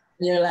 Yeah.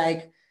 You're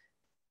like,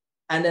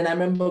 and then I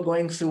remember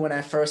going through when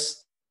I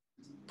first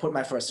put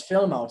my first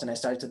film out and I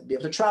started to be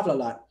able to travel a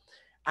lot.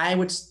 I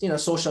would, you know,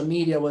 social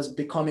media was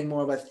becoming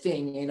more of a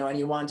thing, you know, and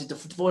you wanted to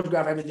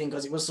photograph everything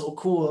because it was so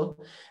cool.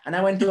 And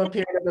I went through a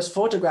period of just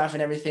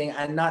photographing everything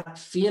and not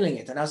feeling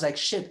it. And I was like,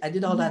 shit, I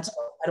did all that stuff.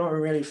 I don't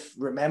really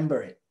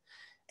remember it.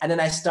 And then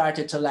I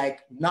started to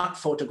like not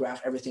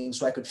photograph everything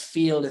so I could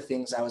feel the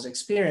things I was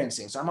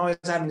experiencing. So I'm always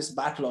having this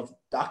battle of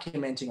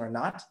documenting or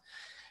not.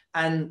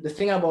 And the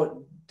thing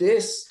about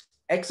this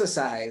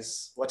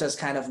exercise, what has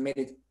kind of made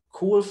it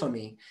cool for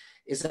me,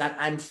 is that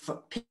I'm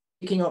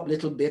picking up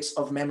little bits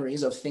of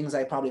memories of things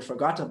I probably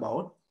forgot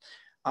about.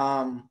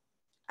 And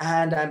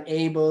I'm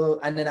able,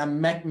 and then I'm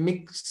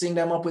mixing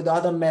them up with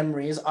other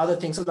memories, other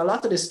things. So a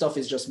lot of this stuff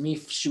is just me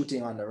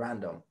shooting on the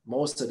random,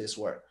 most of this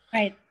work.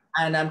 Right.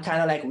 And I'm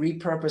kind of like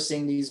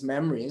repurposing these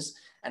memories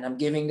and I'm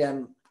giving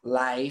them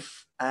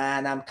life.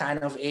 And I'm kind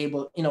of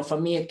able, you know, for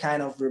me, it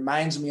kind of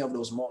reminds me of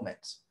those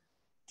moments.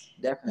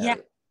 Definitely. Yeah.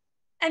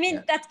 I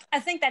mean, I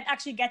think that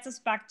actually gets us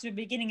back to the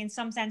beginning in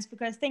some sense,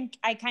 because I think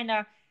I kind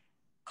of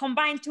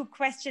combined two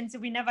questions, so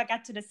we never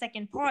got to the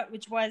second part,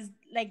 which was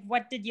like,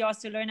 what did you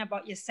also learn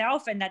about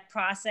yourself in that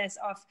process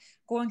of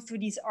going through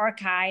these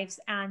archives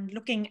and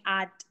looking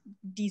at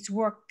these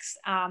works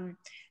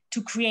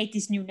to create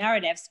these new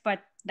narratives?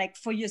 But like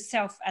for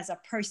yourself as a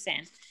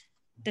person,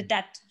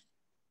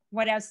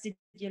 what else did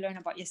you learn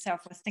about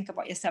yourself or think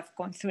about yourself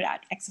going through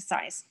that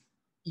exercise?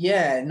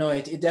 Yeah, no,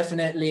 it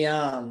definitely,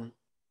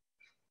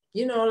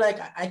 you know, like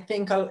I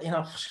think, you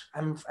know,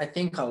 I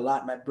think a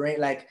lot. My brain,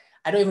 like,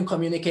 I don't even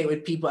communicate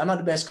with people. I'm not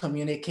the best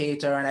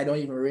communicator and I don't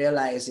even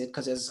realize it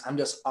because I'm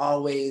just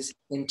always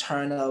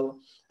internal.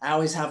 I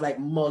always have like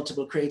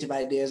multiple creative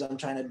ideas I'm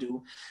trying to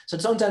do. So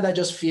sometimes I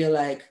just feel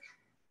like,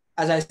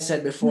 as I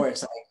said before,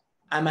 it's like,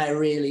 am I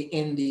really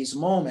in these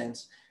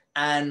moments?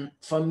 And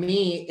for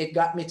me, it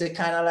got me to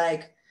kind of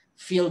like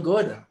feel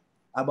good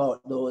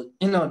about those,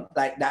 you know,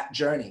 like that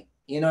journey,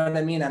 you know what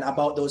I mean? And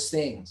about those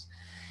things.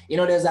 You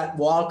know, there's that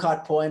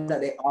Walcott poem that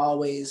they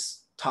always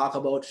talk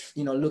about,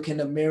 you know, look in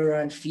the mirror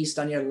and feast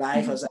on your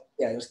life. I was like,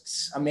 yeah, it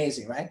was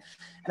amazing, right?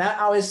 And I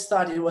always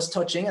thought it was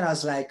touching. And I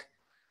was like,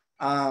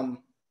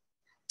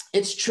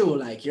 it's true.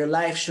 Like your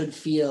life should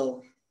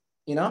feel,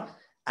 you know,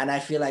 and I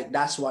feel like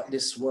that's what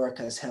this work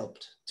has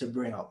helped to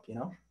bring up, you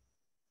know?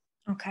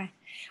 Okay.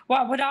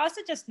 Well, what I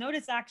also just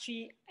noticed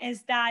actually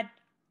is that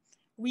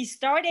we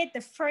started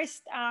the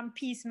first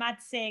piece,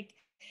 Matzig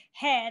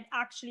Head,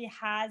 actually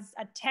has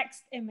a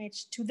text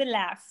image to the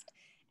left.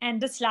 And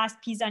this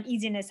last piece,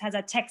 Uneasiness, has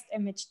a text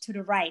image to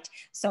the right.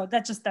 So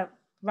that's just a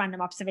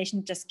random observation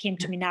that just came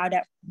to me now,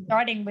 that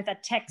starting with a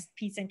text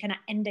piece and kind of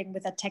ending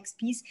with a text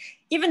piece,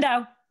 even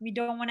though we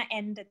don't want to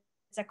end it.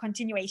 It's a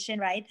continuation,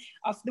 right,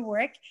 of the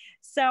work.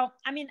 So,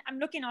 I mean, I'm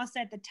looking also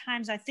at the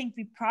times. I think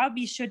we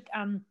probably should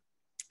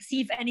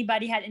see if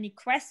anybody had any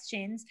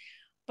questions,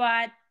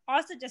 but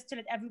also just to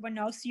let everyone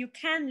know, so you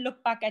can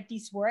look back at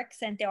these works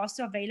and they're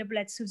also available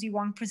at Suzie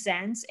Wong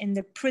Presents in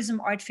the Prizm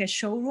Art Fair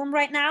showroom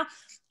right now.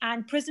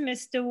 And Prizm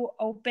is still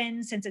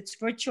open since it's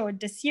virtual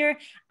this year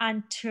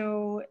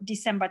until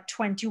December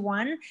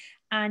 21.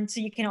 And so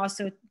you can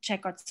also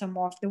check out some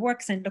more of the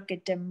works and look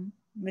at them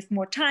with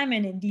more time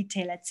and in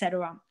detail,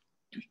 etc.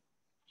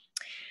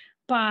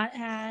 But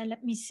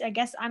let me see. I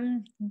guess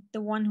I'm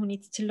the one who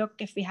needs to look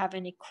if we have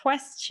any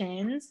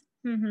questions.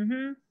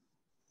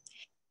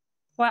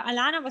 Well,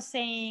 Alana was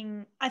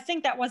saying, I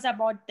think that was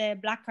about the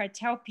Black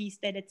Cartel piece,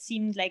 that it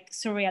seemed like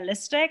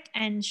surrealistic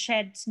and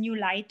sheds new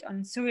light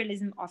on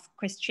surrealism of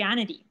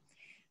Christianity.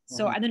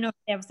 So I don't know if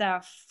there was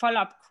a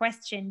follow-up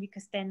question,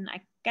 because then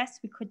I guess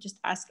we could just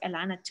ask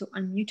Alana to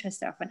unmute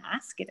herself and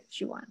ask it if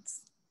she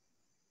wants.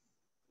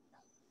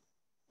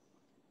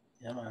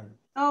 Yeah, man.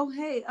 Oh,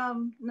 hey,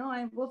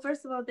 well,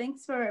 first of all,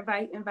 thanks for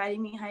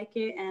inviting me,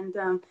 Heike, and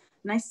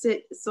nice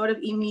to sort of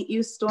meet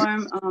you,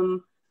 Storm.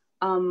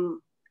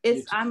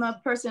 I'm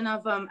a person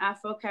of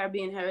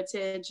Afro-Caribbean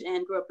heritage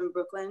and grew up in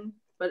Brooklyn,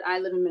 but I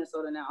live in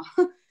Minnesota now.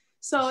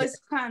 So it's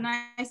kind of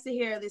nice to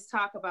hear this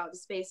talk about the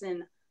space,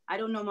 and I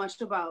don't know much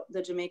about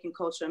the Jamaican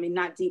culture. I mean,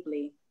 not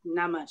deeply,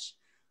 not much.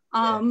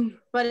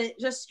 But it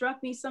just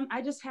struck me,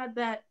 I just had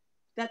that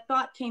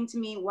thought came to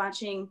me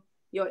watching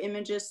your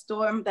images,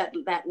 Storm,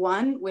 that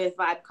one with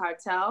Vibe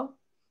Cartel.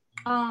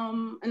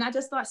 And I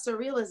just thought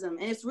surrealism,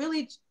 and it's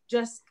really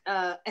just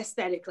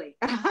aesthetically.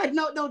 I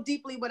don't know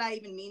deeply what I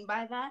even mean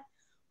by that.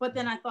 But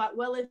then I thought,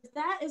 well, if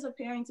that is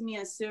appearing to me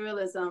as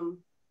surrealism,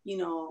 you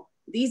know,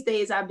 these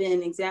days I'm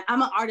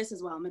an artist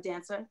as well. I'm a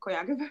dancer,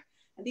 choreographer.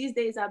 And these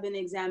days I've been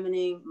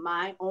examining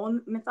my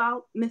own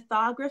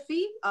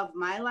mythography of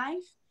my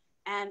life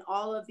and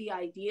all of the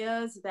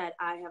ideas that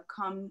I have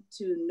come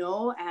to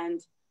know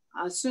and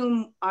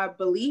assume are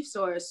beliefs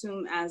or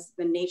assume as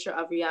the nature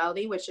of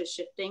reality, which is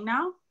shifting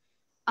now.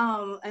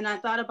 And I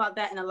thought about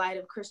that in the light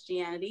of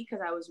Christianity,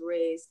 because I was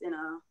raised in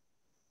a,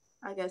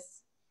 I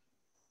guess,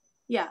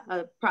 yeah,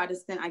 a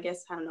Protestant, I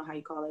guess, I don't know how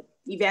you call it,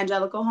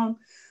 evangelical home.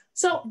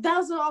 So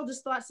those are all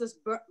just thoughts that's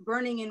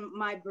burning in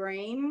my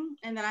brain.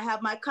 And then I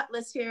have my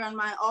cutlass here on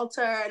my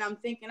altar, and I'm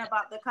thinking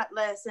about the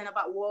cutlass and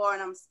about war,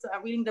 and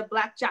I'm reading the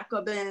Black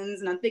Jacobins,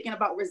 and I'm thinking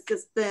about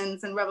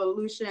resistance and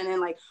revolution,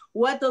 and like,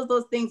 what does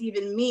those things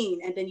even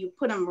mean? And then you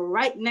put them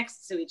right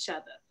next to each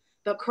other,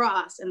 the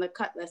cross and the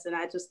cutlass. And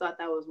I just thought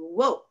that was,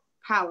 whoa,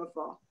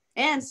 powerful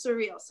and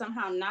surreal,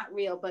 somehow not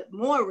real, but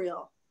more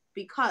real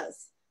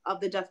because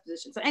of the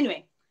juxtaposition. So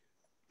anyway,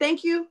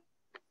 thank you.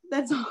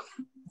 That's all.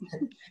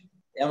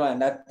 Yeah, man,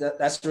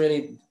 that's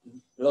really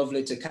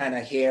lovely to kind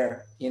of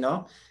hear,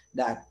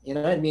 that,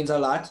 it means a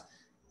lot,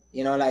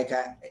 like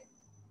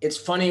it's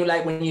funny,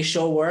 like when you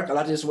show work, a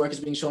lot of this work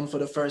is being shown for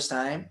the first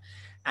time.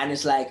 And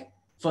it's like,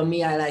 for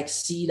me, I like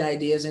seed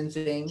ideas in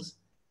things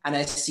and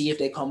I see if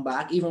they come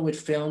back. Even with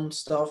film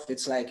stuff,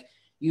 it's like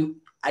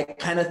I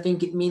kind of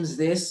think it means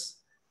this,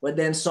 but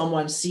then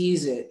someone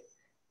sees it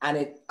and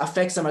it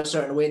affects them a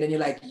certain way. And then you're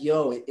like,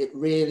 yo, it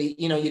really,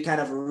 you kind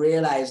of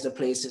realize the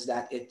places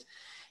that it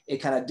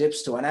kind of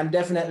dips to. And I'm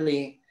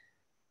definitely,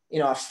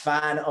 a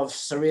fan of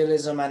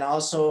surrealism. And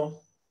also,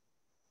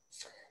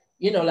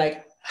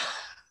 like,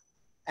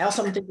 I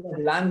also think of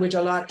language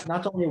a lot,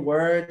 not only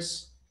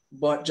words,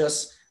 but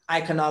just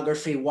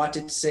iconography, what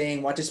it's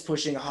saying, what it's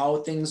pushing, how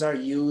things are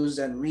used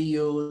and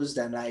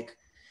reused. And like,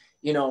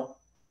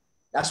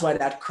 that's why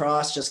that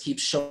cross just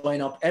keeps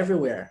showing up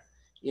everywhere.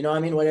 You know what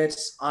I mean? Whether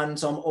it's on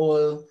some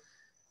old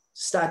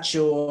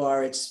statue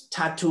or it's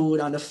tattooed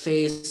on the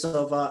face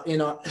of a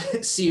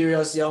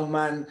serious young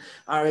man,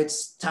 or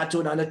it's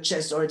tattooed on the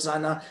chest, or it's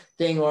on a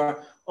thing,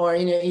 or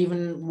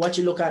even what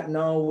you look at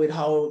now with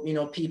how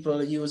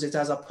people use it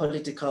as a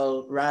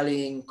political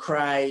rallying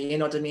cry, you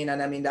know what I mean?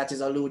 And I mean that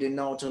is alluding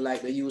now to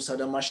like the use of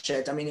the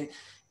machete. I mean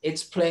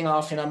it's playing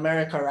off in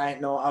America right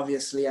now,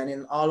 obviously, and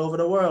in all over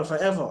the world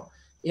forever,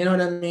 you know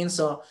what I mean?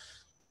 So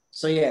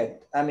yeah,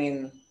 I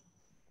mean,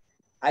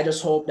 I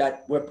just hope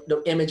that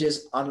the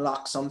images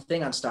unlock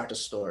something and start a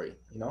story,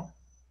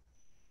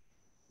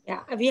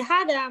 Yeah, we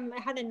had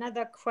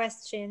another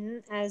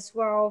question as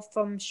well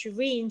from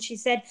Shireen. She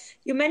said,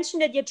 you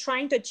mentioned that you're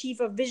trying to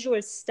achieve a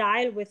visual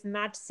style with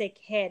Magic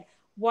Head.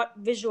 What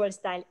visual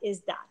style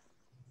is that?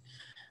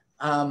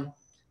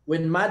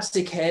 With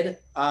Magic Head,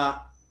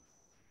 I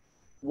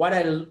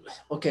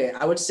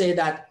would say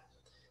that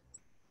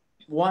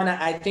one,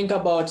 I think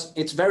about,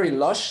 it's very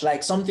lush,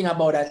 like something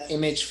about that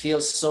image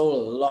feels so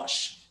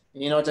lush.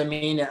 You know what I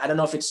mean? I don't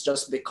know if it's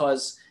just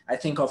because I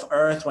think of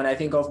earth when I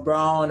think of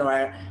brown,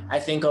 or I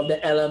think of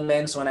the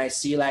elements when I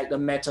see like the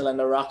metal and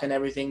the rock and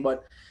everything,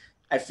 but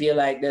I feel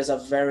like there's a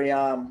very,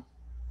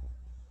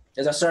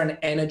 there's a certain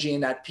energy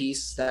in that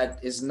piece that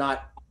is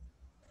not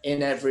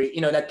in every,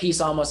 that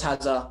piece almost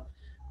has a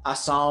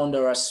sound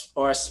or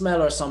a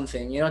smell or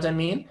something, you know what I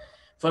mean?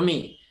 For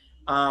me,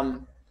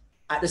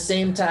 at the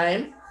same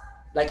time,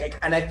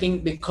 and I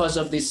think because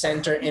of the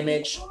center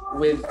image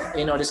with,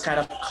 this kind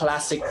of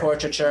classic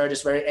portraiture,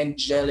 this very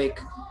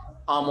angelic,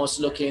 almost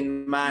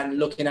looking man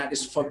looking at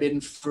this forbidden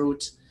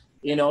fruit,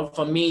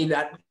 for me,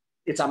 that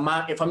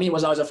for me, it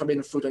was always a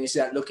forbidden fruit when you see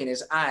that look in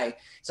his eye.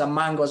 It's a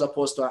mango as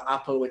opposed to an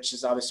apple, which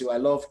is obviously what I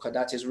love, because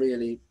that is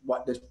really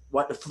what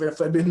the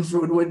forbidden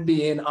fruit would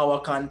be in our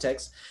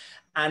context.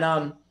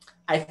 And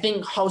I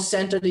think how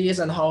centered he is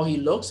and how he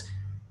looks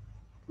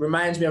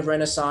reminds me of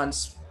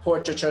Renaissance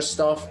portraiture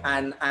stuff,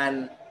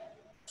 and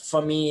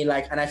for me,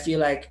 and I feel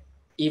like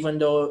even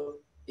though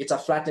it's a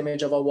flat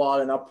image of a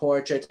wall and a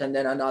portrait and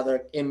then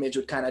another image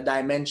with kind of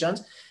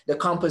dimensions, the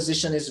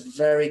composition is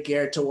very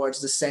geared towards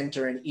the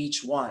center in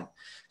each one.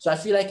 So I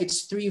feel like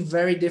it's three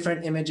very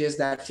different images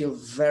that feel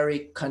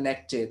very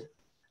connected.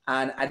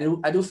 And I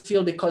do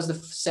feel, because the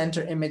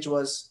center image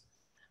was,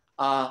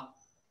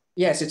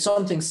 yes, it's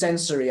something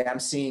sensory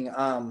I'm seeing,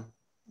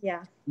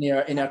 yeah,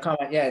 in a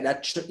comment.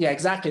 Yeah,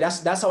 exactly.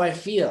 That's how I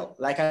feel.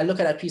 Like I look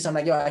at a piece, I'm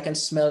like, yo, I can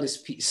smell this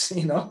piece,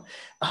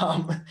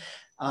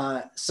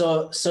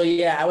 So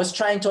yeah, I was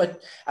trying to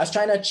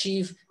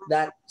achieve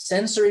that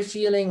sensory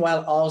feeling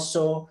while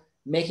also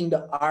making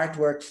the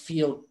artwork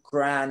feel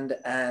grand.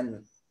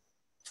 And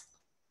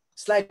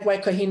it's like why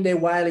Kehinde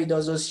Wiley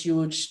does those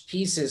huge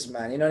pieces,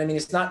 man. You know what I mean?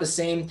 It's not the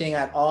same thing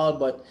at all,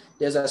 but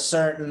there's a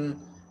certain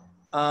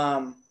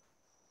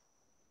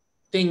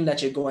thing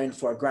that you're going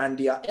for,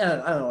 grandiose. I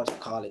don't know what to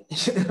call it.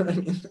 You know what I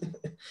mean?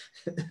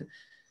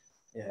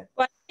 Yeah.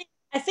 But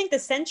I think the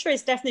center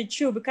is definitely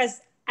true,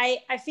 because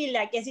I feel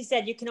like, as you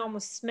said, you can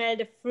almost smell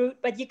the fruit,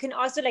 but you can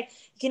also you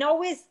can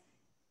always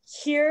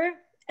hear,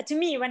 to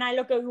me, when I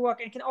look at your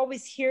work, I can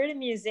always hear the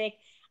music.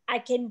 I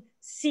can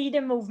see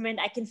the movement.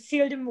 I can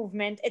feel the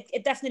movement.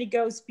 It definitely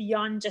goes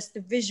beyond just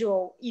the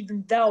visual,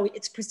 even though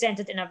it's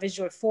presented in a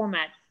visual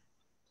format.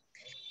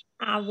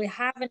 We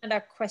have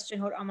another question.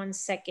 Hold on one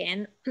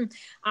second.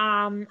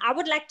 I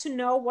would like to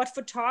know what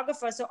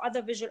photographers or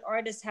other visual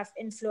artists have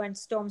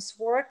influenced Storm's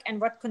work and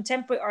what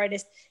contemporary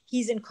artists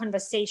he's in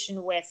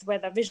conversation with,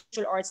 whether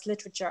visual arts,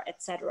 literature,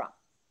 etc.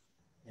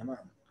 Yeah, man.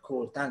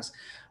 Cool. Thanks.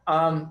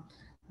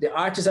 The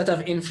artists that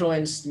have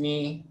influenced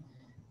me,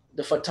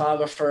 the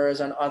photographers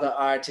and other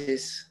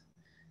artists,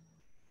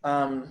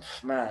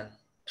 man,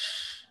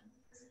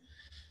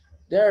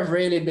 there have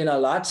really been a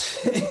lot.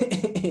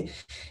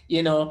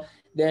 You know,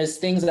 there's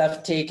things that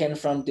I've taken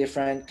from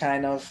different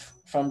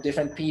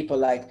people,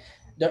 like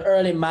the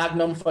early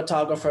Magnum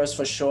photographers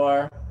for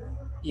sure,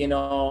 you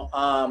know,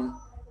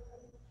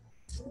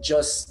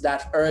 just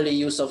that early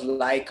use of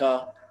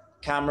Leica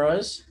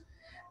cameras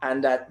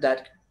and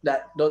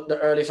the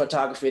early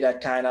photography that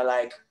kind of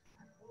like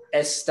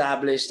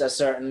established a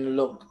certain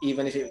look,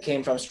 even if it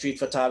came from street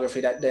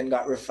photography that then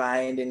got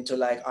refined into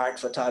like art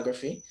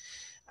photography.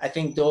 I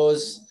think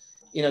those,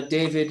 you know,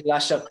 David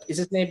LaChapelle, is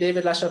his name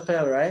David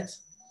LaChapelle, right?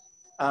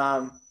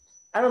 I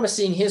remember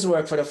seeing his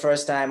work for the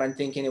first time and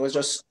thinking it was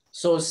just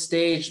so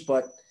staged,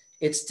 but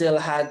it still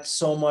had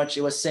so much,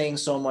 it was saying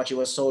so much, it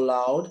was so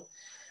loud.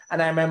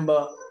 And I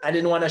remember I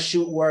didn't want to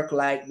shoot work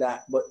like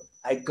that, but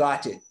I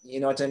got it, you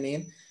know what I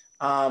mean?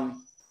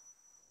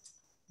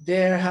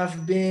 There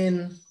have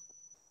been,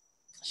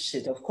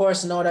 of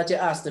course, now that you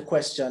asked the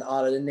question,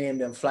 all of the names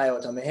them fly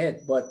out of my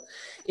head. But,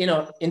 you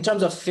know, in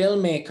terms of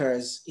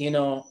filmmakers, you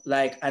know,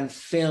 like, and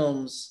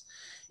films,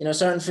 you know,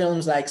 certain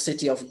films like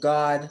City of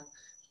God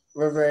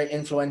were very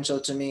influential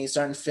to me.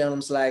 Certain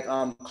films like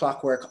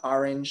Clockwork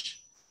Orange,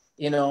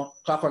 you know,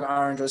 Clockwork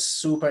Orange was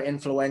super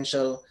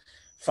influential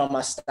from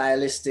a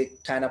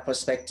stylistic kind of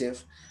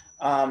perspective.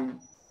 And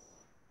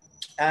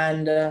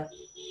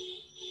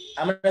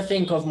I'm gonna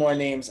think of more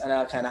names and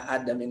I'll kind of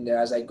add them in there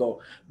as I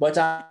go. But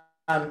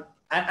I'm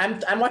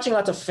watching a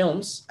lot of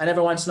films, and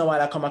every once in a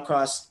while I come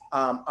across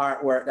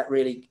artwork that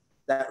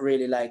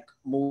really like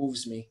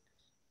moves me,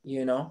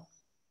 you know.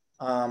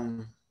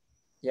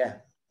 Yeah.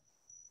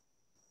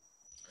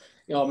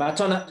 Yo, my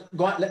turn.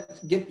 Go on,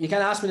 you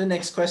can ask me the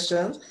next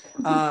questions.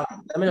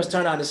 Let me just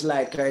turn on this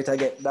light, right? I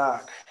get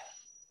dark.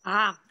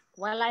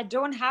 Well, I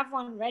don't have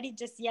one ready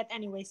just yet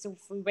anyway, so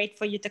we wait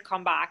for you to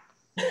come back.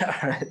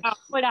 All right. Oh,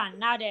 hold on,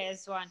 now there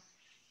is one.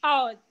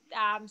 Oh,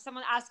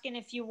 someone asking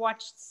if you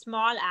watched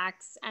Small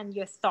Axe and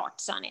your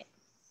thoughts on it.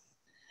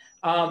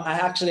 I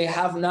actually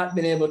have not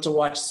been able to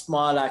watch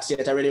Small Axe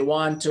yet. I really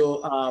want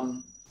to.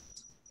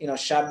 You know,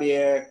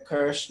 Shabir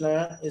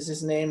Kirshner is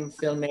his name,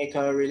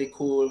 filmmaker, really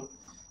cool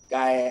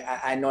guy.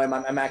 I know him.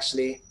 I'm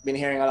actually been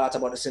hearing a lot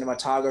about the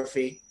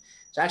cinematography.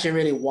 So I actually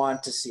really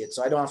want to see it.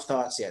 So I don't have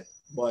thoughts yet,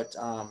 but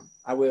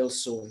I will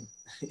soon.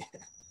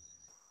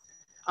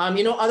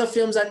 You know, other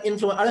things that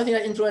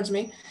influenced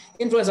me,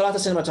 influenced a lot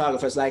of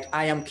cinematographers, like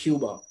I Am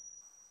Cuba.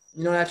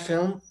 You know that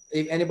film?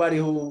 If anybody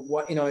who,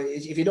 you know,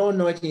 if you don't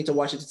know it, you need to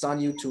watch it. It's on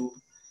YouTube.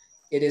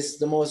 It is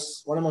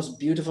one of the most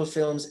beautiful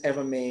films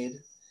ever made.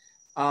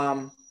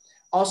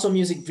 Also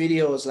music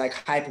videos like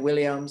Hype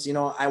Williams. You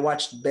know, I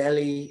watched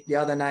Belly the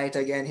other night,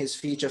 again, his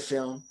feature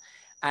film,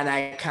 and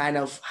I kind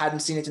of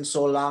hadn't seen it in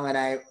so long, and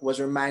I was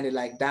reminded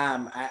like,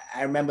 damn,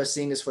 I remember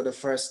seeing this for the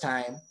first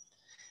time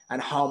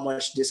and how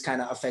much this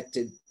kind of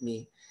affected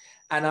me.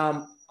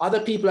 And other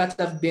people that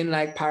have been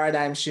like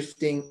paradigm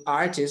shifting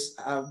artists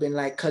have been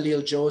like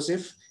Khalil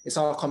Joseph. It's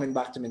all coming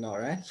back to me now,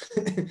 right?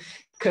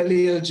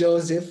 Khalil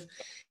Joseph.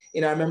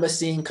 You know, I remember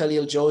seeing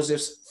Khalil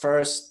Joseph's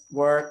first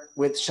work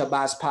with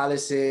Shabazz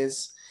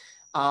Palaces.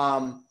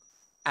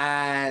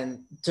 And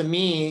to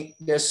me,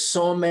 there's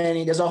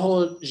a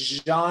whole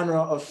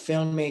genre of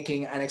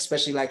filmmaking, and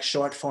especially like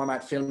short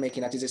format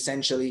filmmaking, that is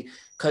essentially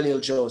Khalil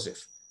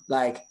Joseph.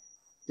 Like,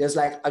 there's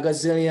like a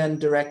gazillion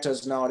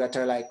directors now that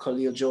are like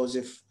Khalil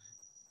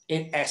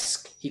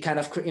Joseph-esque. He kind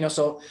of, you know,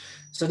 so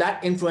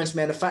that influenced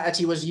me. And the fact that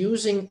he was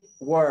using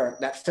work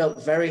that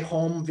felt very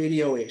home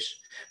video-ish,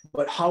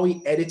 but how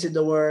he edited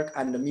the work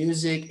and the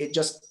music, it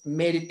just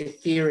made it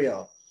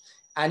ethereal.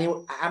 And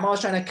I'm always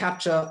trying to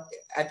capture,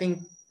 I think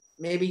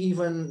maybe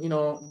even, you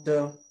know,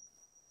 the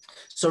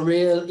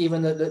surreal,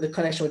 even the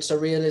connection with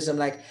surrealism.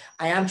 Like,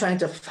 I am trying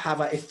to have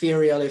an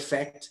ethereal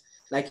effect.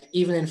 Like,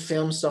 even in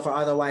film stuff or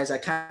otherwise, I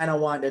kind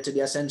of want there to be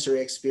a sensory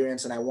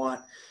experience, and I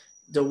want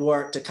the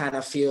work to kind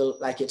of feel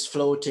like it's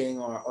floating,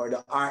 or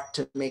the art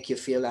to make you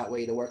feel that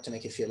way, the work to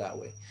make you feel that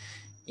way,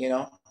 you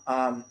know?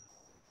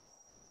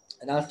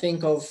 And I'll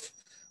think of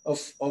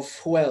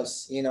who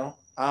else, you know?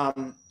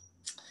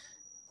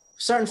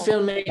 Certain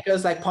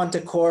filmmakers like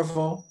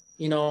Pontecorvo,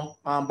 you know,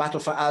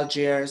 Battle for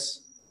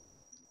Algiers.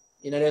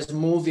 You know, there's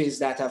movies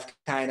that have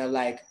kind of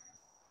like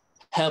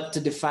helped to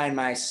define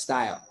my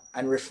style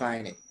and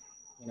refine it,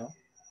 you know?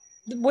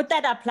 Would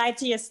that apply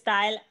to your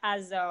style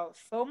as a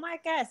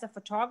filmmaker, as a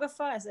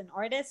photographer, as an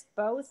artist,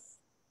 both,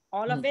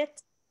 all of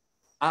it?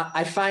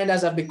 I find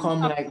as I've become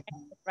like,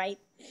 right.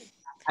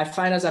 I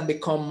find as I've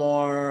become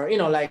more, you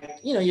know, like,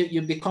 you know,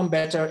 you become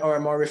better or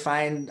more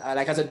refined.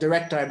 Like as a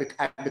director,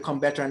 I become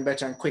better and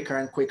better and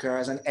quicker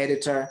as an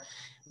editor,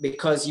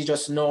 because you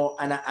just know,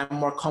 and I'm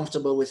more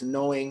comfortable with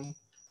knowing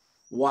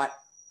what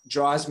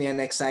draws me and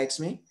excites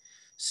me.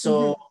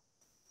 So,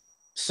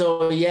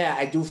 so yeah,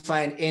 I do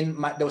find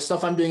the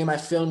stuff I'm doing in my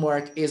film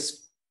work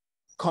is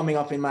coming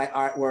up in my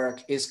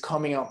artwork, is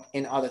coming up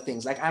in other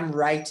things. Like I'm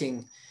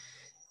writing,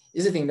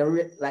 is the thing,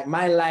 like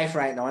my life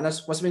right now, and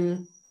that's what's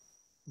been,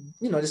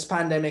 this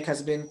pandemic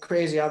has been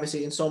crazy,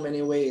 obviously, in so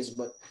many ways.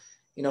 But,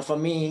 for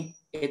me,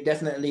 it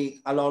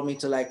definitely allowed me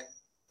to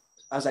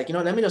I was like,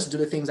 let me just do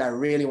the things I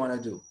really want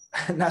to do.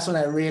 And that's when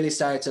I really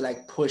started to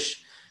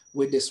push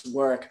with this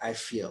work, I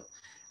feel.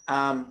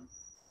 And,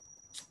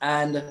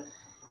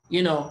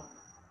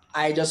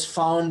 I just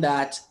found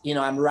that,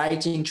 I'm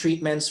writing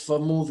treatments for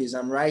movies.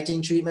 I'm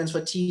writing treatments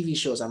for TV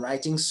shows. I'm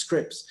writing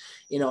scripts.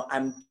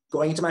 I'm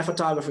going into my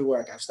photography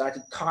work. I've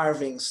started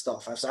carving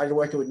stuff. I've started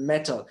working with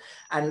metal.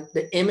 And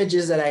the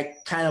images that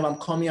I'm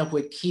coming up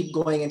with keep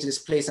going into this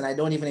place, and I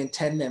don't even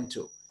intend them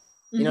to.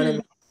 You know what I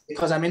mean?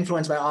 Because I'm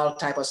influenced by all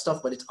type of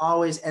stuff, but it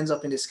always ends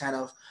up in this kind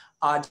of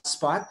odd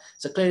spot.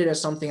 So clearly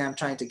there's something I'm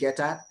trying to get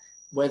at,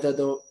 whether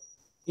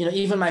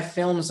even my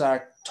films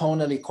are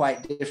tonally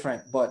quite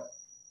different, but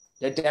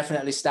they're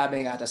definitely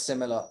stabbing at a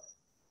similar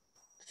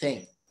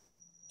thing.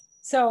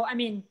 So,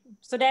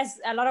 so there's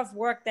a lot of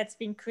work that's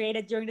been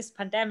created during this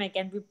pandemic,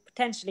 and we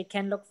potentially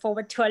can look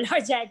forward to a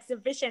larger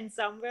exhibition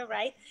somewhere,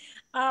 right?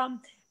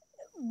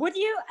 Would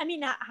you,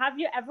 have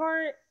you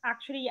ever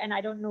actually, and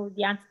I don't know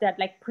the answer to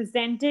that,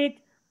 presented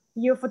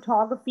your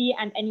photography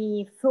and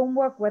any film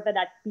work, whether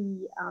that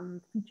be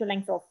feature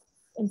length or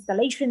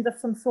installations of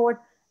some sort,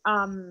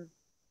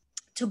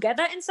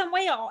 together in some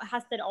way, or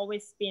has that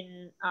always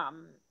been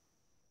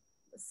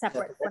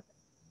separate at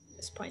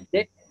this point?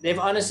 They've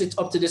honestly,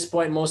 up to this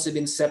point, mostly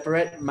been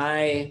separate.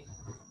 My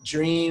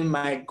dream,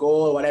 my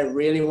goal, what I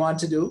really want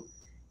to do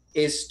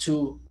is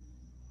to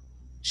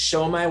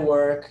show my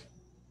work,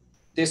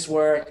 this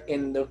work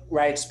in the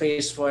right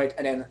space for it,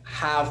 and then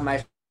have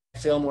my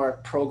film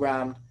work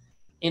programmed,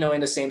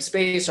 in the same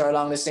space or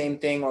along the same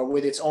thing or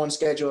with its own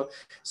schedule,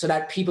 so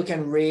that people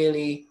can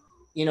really,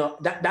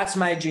 that's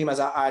my dream as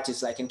an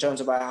artist, in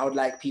terms of how I would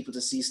like people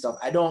to see stuff.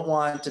 I don't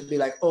want to be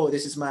like, oh,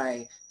 this is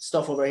my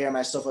stuff over here,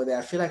 my stuff over there.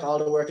 I feel like all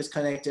the work is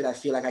connected. I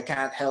feel like I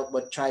can't help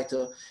but try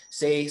to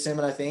say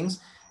similar things.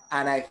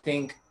 And I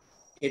think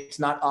it's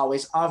not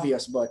always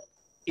obvious, but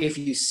if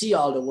you see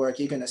all the work,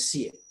 you're going to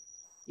see it.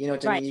 You know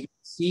what I mean? You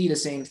can see the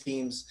same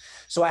themes.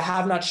 So I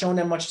have not shown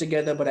them much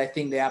together, but I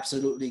think they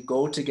absolutely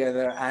go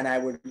together. And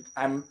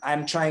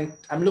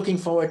I'm looking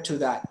forward to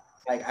that.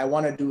 I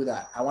want to do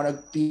that. I want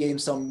to be in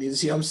some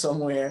museum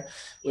somewhere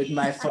with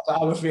my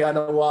photography on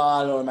the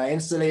wall or my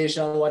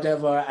installation,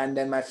 whatever. And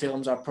then my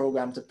films are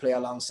programmed to play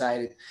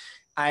alongside it.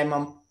 I'm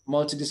a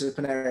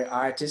multidisciplinary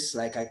artist.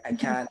 I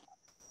can't,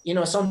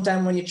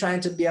 sometimes when you're trying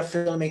to be a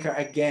filmmaker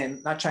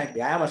again, not trying to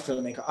be, I am a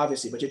filmmaker,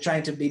 obviously, but you're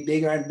trying to be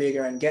bigger and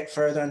bigger and get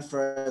further and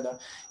further.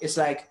 It's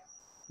like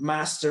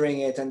mastering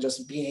it and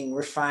just being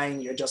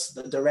refined. You're just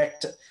the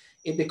director.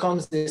 It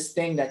becomes this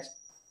thing that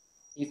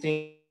you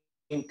think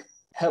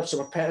helps to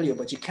propel you,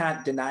 but you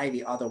can't deny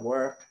the other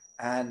work.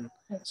 And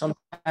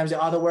sometimes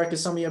the other work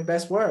is some of your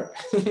best work.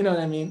 You know what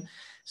I mean?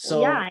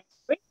 So yeah,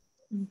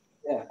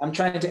 I'm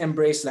trying to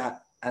embrace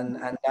that.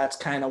 And that's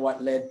kind of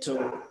what led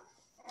to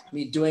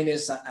me doing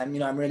this.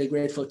 I'm really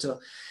grateful to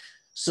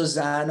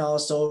Suzanne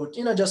also,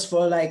 just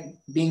for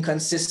being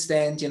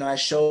consistent. I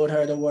showed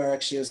her the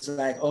work. She was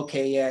like,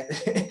 okay, yeah,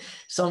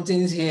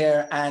 something's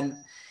here. And,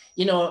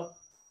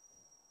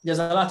 there's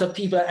a lot of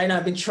people, and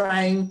I've been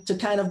trying to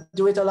kind of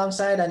do it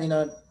alongside.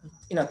 And,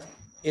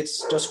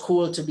 it's just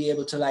cool to be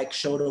able to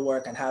show the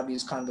work and have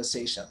these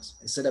conversations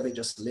instead of it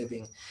just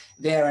living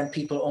there and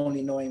people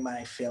only knowing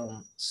my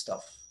film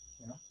stuff.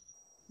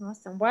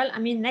 Awesome. Well,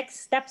 next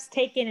steps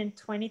taken in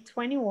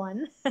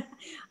 2021,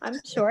 I'm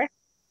sure.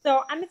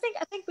 So I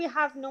think we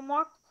have no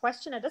more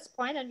question at this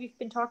point, and we've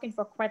been talking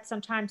for quite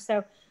some time.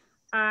 So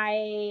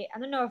I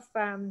don't know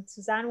if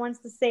Suzanne wants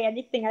to say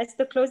anything else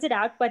to close it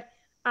out, but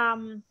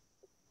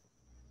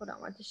hold on,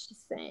 what is she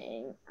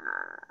saying?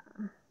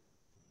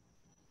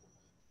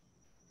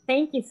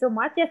 Thank you so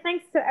much. Yeah,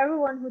 thanks to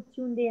everyone who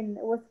tuned in.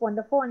 It was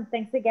wonderful, and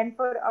thanks again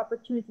for the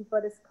opportunity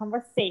for this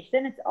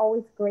conversation. It's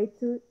always great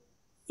to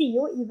see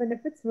you, even if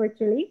it's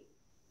virtually.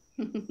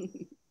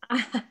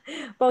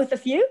 Both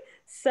of you.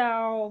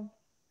 So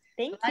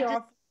thank you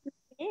all for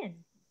tuning in.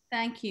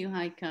 Thank you,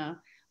 Heike. Well,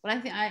 I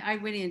think I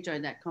really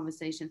enjoyed that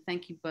conversation.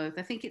 Thank you both.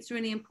 I think it's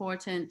really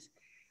important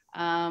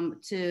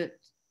to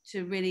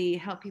really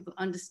help people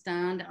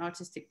understand the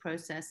artistic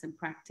process and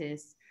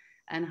practice,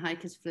 and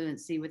Heike's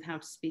fluency with how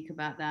to speak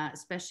about that,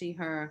 especially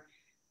her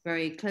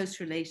very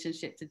close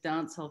relationship to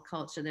dancehall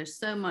culture. There's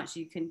so much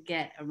you can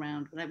get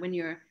around, when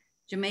you're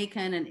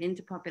Jamaican and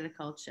into popular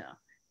culture,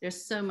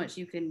 there's so much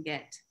you can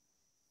get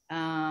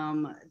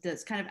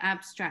that's kind of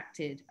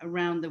abstracted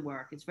around the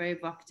work. It's very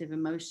evocative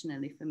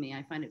emotionally for me.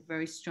 I find it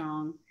very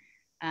strong.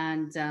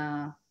 And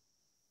the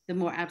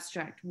more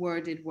abstract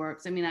worded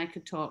works, I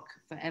could talk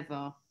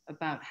forever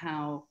about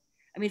how,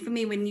 for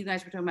me, when you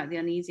guys were talking about the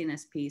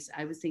uneasiness piece,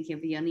 I was thinking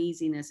of the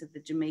uneasiness of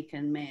the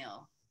Jamaican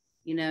male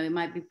You know, it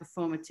might be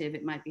performative,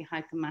 it might be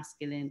hyper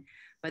masculine,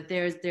 but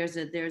there's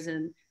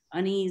an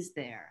unease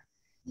there.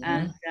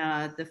 And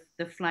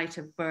the flight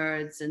of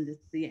birds and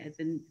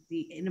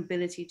the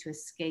inability to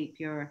escape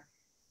your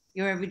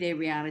everyday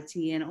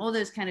reality and all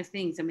those kind of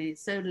things. I mean,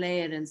 it's so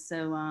layered and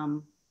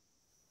so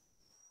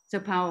so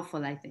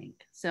powerful, I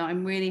think. So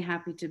I'm really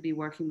happy to be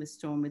working with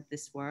Storm with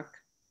this work.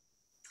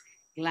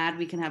 Glad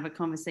we can have a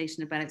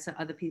conversation about it so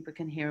other people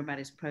can hear about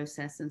his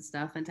process and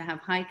stuff. And to have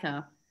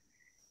Heike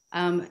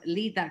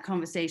lead that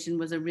conversation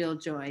was a real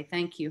joy.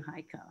 Thank you,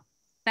 Heike.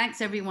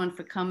 Thanks everyone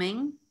for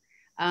coming.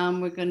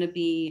 We're going to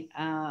be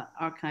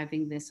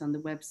archiving this on the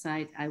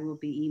website. I will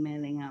be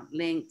emailing out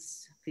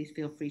links. Please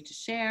feel free to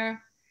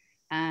share.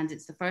 And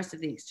it's the first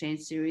of the XChange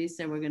series,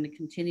 so we're going to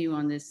continue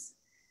on this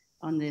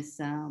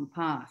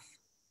path.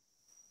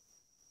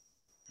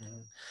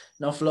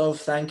 Enough love.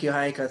 Thank you,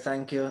 Heike.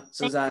 Thank you,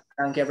 Suzanne.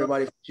 Thank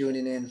everybody for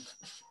tuning in.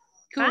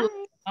 Cool.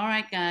 Bye. All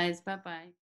right, guys. Bye-bye.